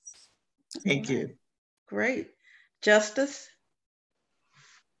patients. Thank you. Great. Justice?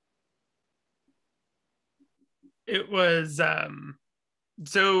 It was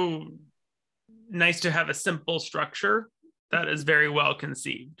so nice to have a simple structure that is very well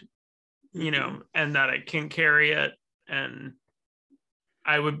conceived, you know, and that it can carry it. And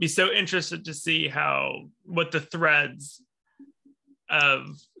I would be so interested to see what the threads of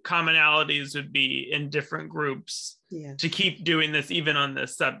commonalities would be in different groups to keep doing this even on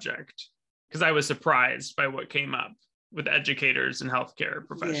this subject, because I was surprised by what came up with educators and healthcare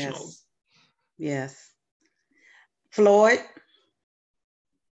professionals. Yes. Floyd?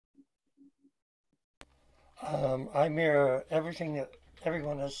 I mirror everything that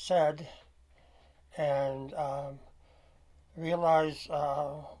everyone has said, and realize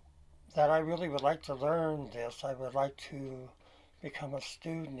that I really would like to learn this. I would like to become a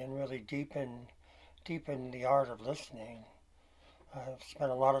student and really deepen the art of listening. I've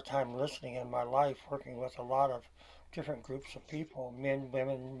spent a lot of time listening in my life, working with a lot of different groups of people, men,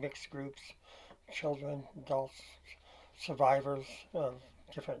 women, mixed groups, children, adults, survivors of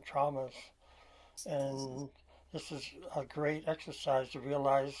different traumas. And this is a great exercise to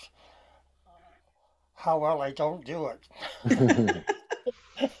realize how well I don't do it.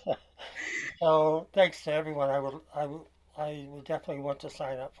 So thanks to everyone. I would definitely want to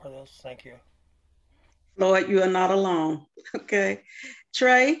sign up for this. Thank you. Floyd, you are not alone. Okay.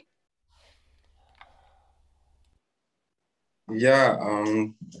 Trey? Yeah,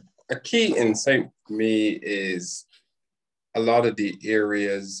 a key insight for me is a lot of the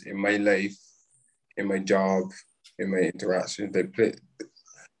areas in my life, in my job, in my interactions,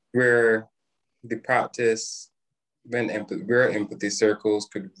 where the practice, where empathy circles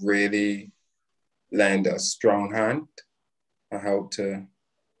could really lend a strong hand and help to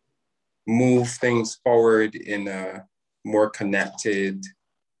move things forward in a more connected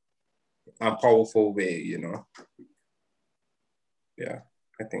and powerful way, you know? Yeah,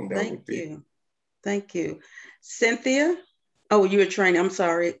 I think that would be. Thank you. Cynthia? Oh, you were training. I'm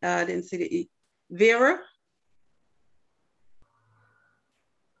sorry. I didn't see the E. Vera?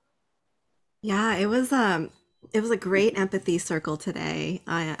 Yeah, it was a great empathy circle today.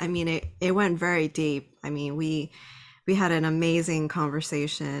 I mean, it went very deep. I mean, we had an amazing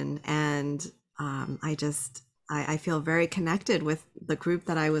conversation, and I feel very connected with the group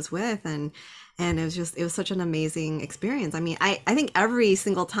that I was with, and it was such an amazing experience. I mean, I think every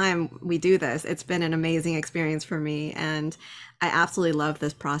single time we do this, it's been an amazing experience for me, and I absolutely love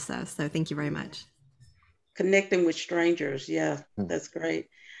this process. So thank you very much. Connecting with strangers. Yeah, that's great.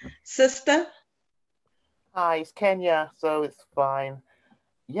 Sister? Hi, it's Kenya, so it's fine.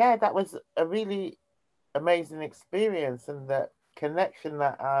 Yeah, that was a really amazing experience, and that connection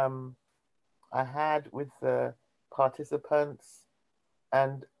that I had with the participants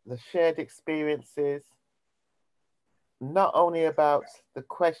and the shared experiences, not only about the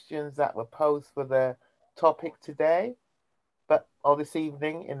questions that were posed for the topic today, or this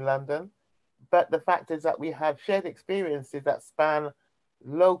evening in London, but the fact is that we have shared experiences that span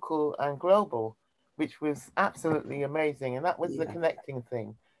local and global, which was absolutely amazing. And that was the connecting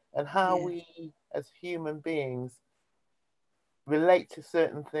thing, and how we as human beings relate to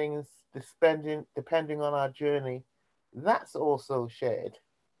certain things depending on our journey. That's also shared.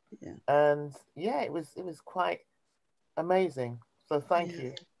 And yeah, it was quite amazing. So thank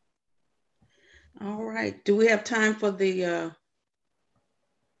you. All right. Do we have time for the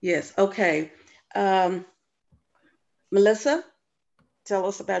yes, okay. Melissa, tell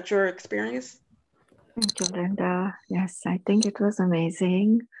us about your experience. Thank you, Linda. Yes, I think it was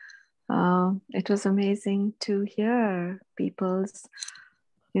amazing. It was amazing to hear people's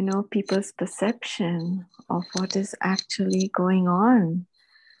perception of what is actually going on,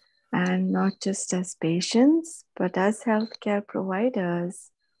 and not just as patients, but as healthcare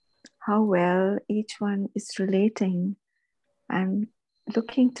providers, how well each one is relating, and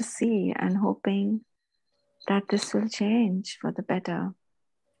looking to see and hoping that this will change for the better.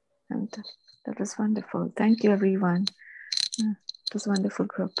 And that was wonderful. Thank you, everyone. It was a wonderful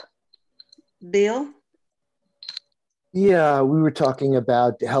group. Bill? Yeah, we were talking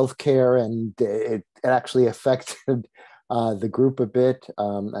about healthcare, and it actually affected the group a bit,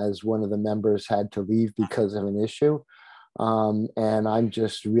 as one of the members had to leave because of an issue. And I'm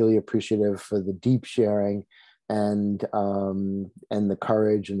just really appreciative for the deep sharing and the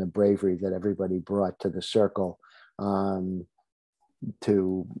courage and the bravery that everybody brought to the circle.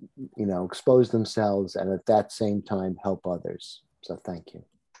 expose themselves and at that same time help others. So thank you.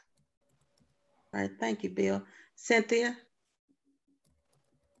 All right, thank you, Bill. Cynthia?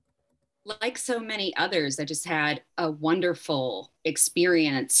 Like so many others, I just had a wonderful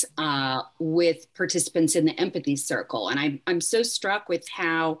experience with participants in the Empathy Circle. And I'm so struck with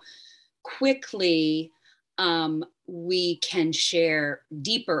how quickly we can share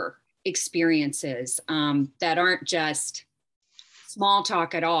deeper experiences that aren't just small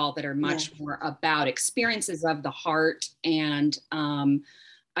talk at all, that are much more about experiences of the heart. And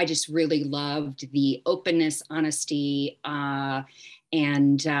I just really loved the openness, honesty,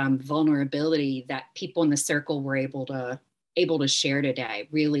 and vulnerability that people in the circle were able to share today.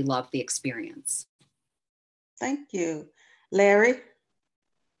 Really loved the experience. Thank you. Larry?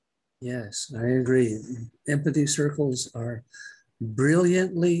 Yes, I agree. Empathy circles are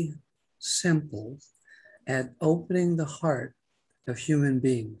brilliantly simple at opening the heart of human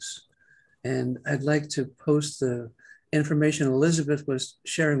beings. And I'd like to post the information Elizabeth was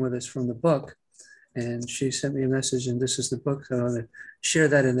sharing with us from the book. And she sent me a message, and this is the book. So I want to share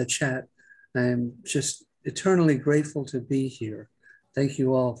that in the chat. I'm just eternally grateful to be here. Thank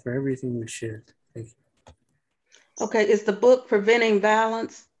you all for everything we shared. Thank you. Okay, is the book Preventing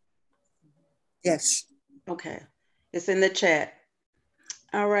Violence? Yes. Okay, it's in the chat.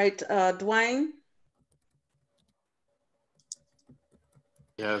 All right, Dwayne?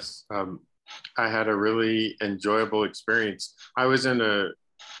 Yes, I had a really enjoyable experience. I was in a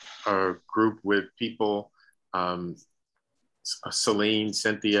group with people, Celine,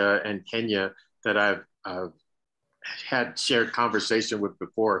 Cynthia, and Kenya, that I've had shared conversation with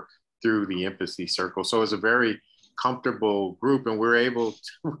before through the Empathy Circle. So it was a very comfortable group, and we're able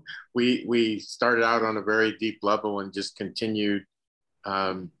to, we started out on a very deep level and just continued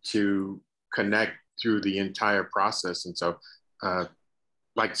to connect through the entire process. And so I'd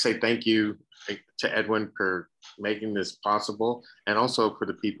like to say thank you to Edwin for making this possible, and also for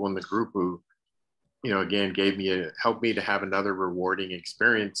the people in the group who, again, helped me to have another rewarding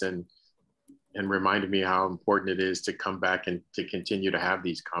experience, and reminded me how important it is to come back and to continue to have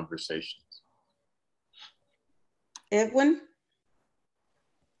these conversations. Edwin?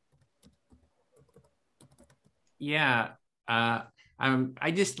 Yeah,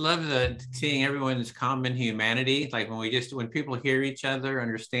 I just love seeing everyone's common humanity. Like when people hear each other,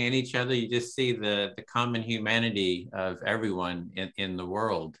 understand each other, you just see the common humanity of everyone in the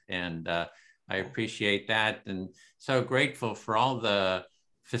world. And I appreciate that, and so grateful for all the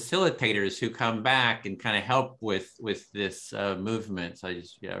facilitators who come back and kind of help with this movement. So I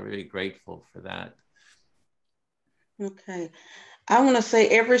just, really grateful for that. Okay, I want to say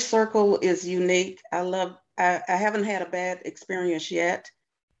every circle is unique. I haven't had a bad experience yet.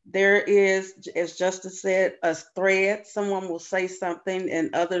 There is, as Justice said, a thread. Someone will say something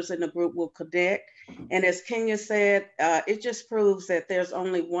and others in the group will connect. And as Kenya said, it just proves that there's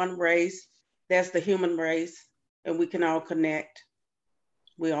only one race. That's the human race, and we can all connect.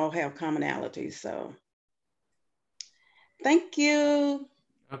 We all have commonalities, so. Thank you.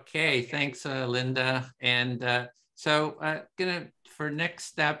 Okay, thanks, Linda. And so for next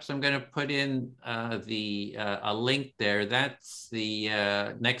steps, I'm gonna put in a link there. That's the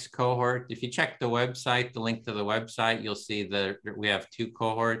next cohort. If you check the website, the link to the website, you'll see that we have 2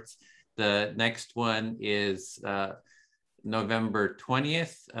 cohorts. The next one is November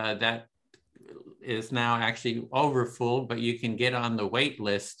 20th. That is now actually over full, but you can get on the wait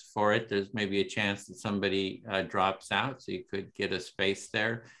list for it. There's maybe a chance that somebody drops out, so you could get a space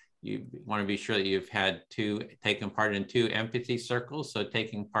there. You want to be sure that you've taken part in 2 empathy circles. So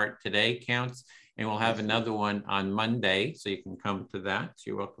taking part today counts, and we'll have another one on Monday, so you can come to that. So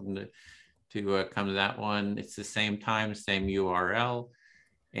you're welcome to come to that one. It's the same time, same URL.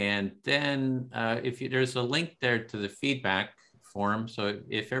 And then there's a link there to the feedback form. So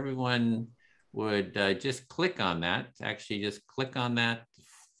if everyone would just click on that, actually just click on that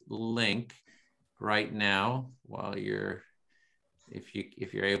link right now while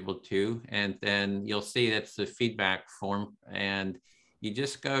if you're able to, and then you'll see that's the feedback form, and you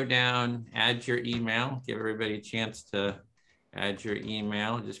just go down, add your email, give everybody a chance to add your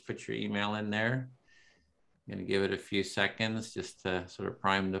email, just put your email in there. I'm gonna give it a few seconds just to sort of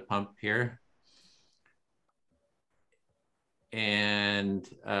prime the pump here. And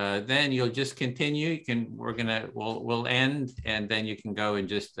then you'll just continue. We'll end, and then you can go and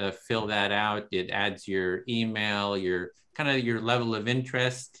just fill that out. It adds your email, your level of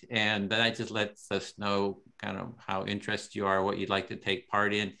interest, and that just lets us know kind of how interested you are, what you'd like to take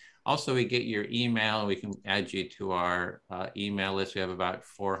part in. Also, we get your email. We can add you to our email list. We have about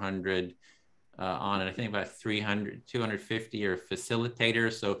 400 on it. I think about 250 are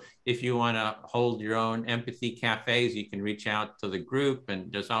facilitators. So if you want to hold your own empathy cafes, you can reach out to the group,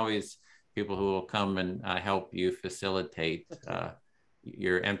 and there's always people who will come and help you facilitate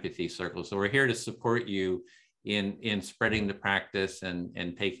your empathy circle. So we're here to support you in spreading the practice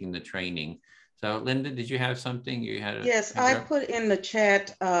and taking the training. So Linda, did you have something you had? Yes, I put in the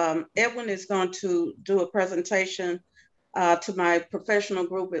chat, Edwin is going to do a presentation to my professional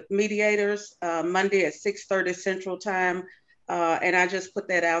group of mediators Monday at 6:30 Central Time. And I just put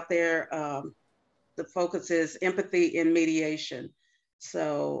that out there. The focus is empathy in mediation.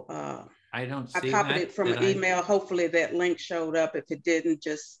 So I don't see I copied it from an email. Hopefully that link showed up. If it didn't,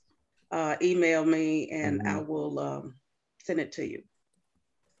 just email me and I will send it to you.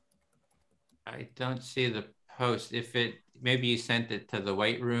 I don't see the post. If it, maybe you sent it to the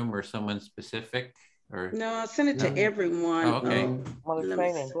white room or someone specific, or no, I sent it to everyone. Oh, okay. On the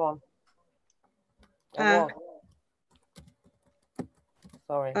training, go on.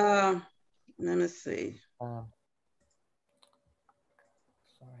 Sorry. Let me see. Sorry.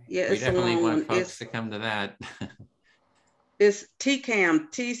 we Yeah, it's definitely want one. folks to come to that. It's TCAM,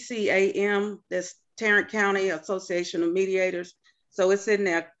 TCAM. That's Tarrant County Association of Mediators. So it's in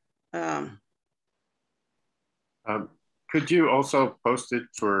there. Could you also post it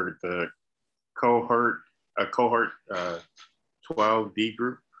for the cohort 12D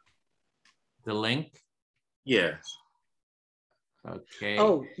group? The link? Yes. Okay.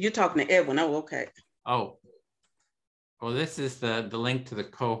 Oh, you're talking to Edwin. Oh, okay. Oh, well, this is the link to the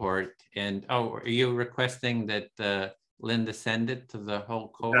cohort. And oh, are you requesting that Linda send it to the whole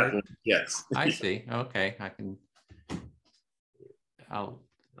cohort? Yes. I see. Okay, I'll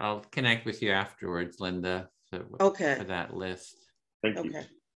connect with you afterwards, Linda. For that list. Thank you.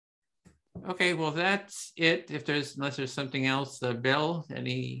 Okay, well, that's it. Unless there's something else, Bill,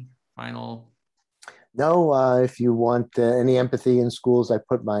 any final? No, if you want any empathy in schools, I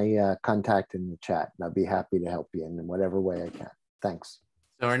put my contact in the chat, and I'll be happy to help you in whatever way I can. Thanks.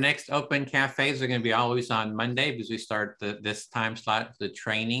 So our next open cafes are going to be always on Monday, because we start this time slot, the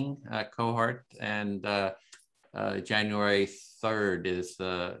training cohort, and January 3rd is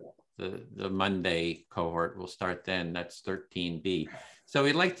the Monday cohort. Will start then. That's 13B. So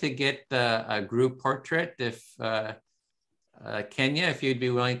we'd like to get a group portrait. If Kenya, if you'd be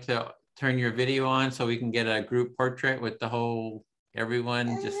willing to turn your video on so we can get a group portrait with the whole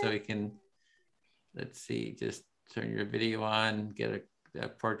everyone, just so we can, let's see, just turn your video on, get a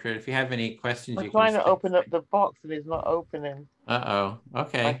portrait. If you have any questions, I'm trying to open up the box and it's not opening. Uh-oh.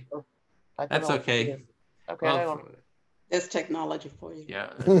 Okay. That's okay. Okay, well, It's technology for you.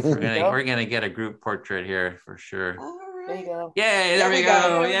 Yeah, we're gonna get a group portrait here for sure. There you go. Yay, there we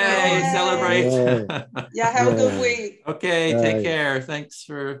go. Yay, celebrate. Y'all have a good week. Okay, take care. Thanks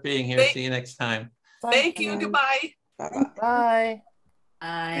for being here. See you next time. Thank you. Goodbye. Bye.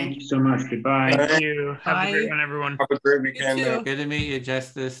 Thank you so much. Goodbye. Thank you. Have a great one, everyone. Have a great weekend. Good to meet you,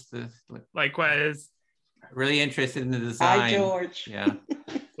 Justice. Likewise. Really interested in the design. Hi, George. Yeah.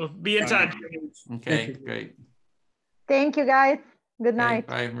 We'll be in touch. Okay, great. Thank you, guys. Good night.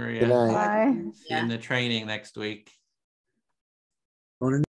 Bye, Maria. Good night. Bye. See you in the training next week.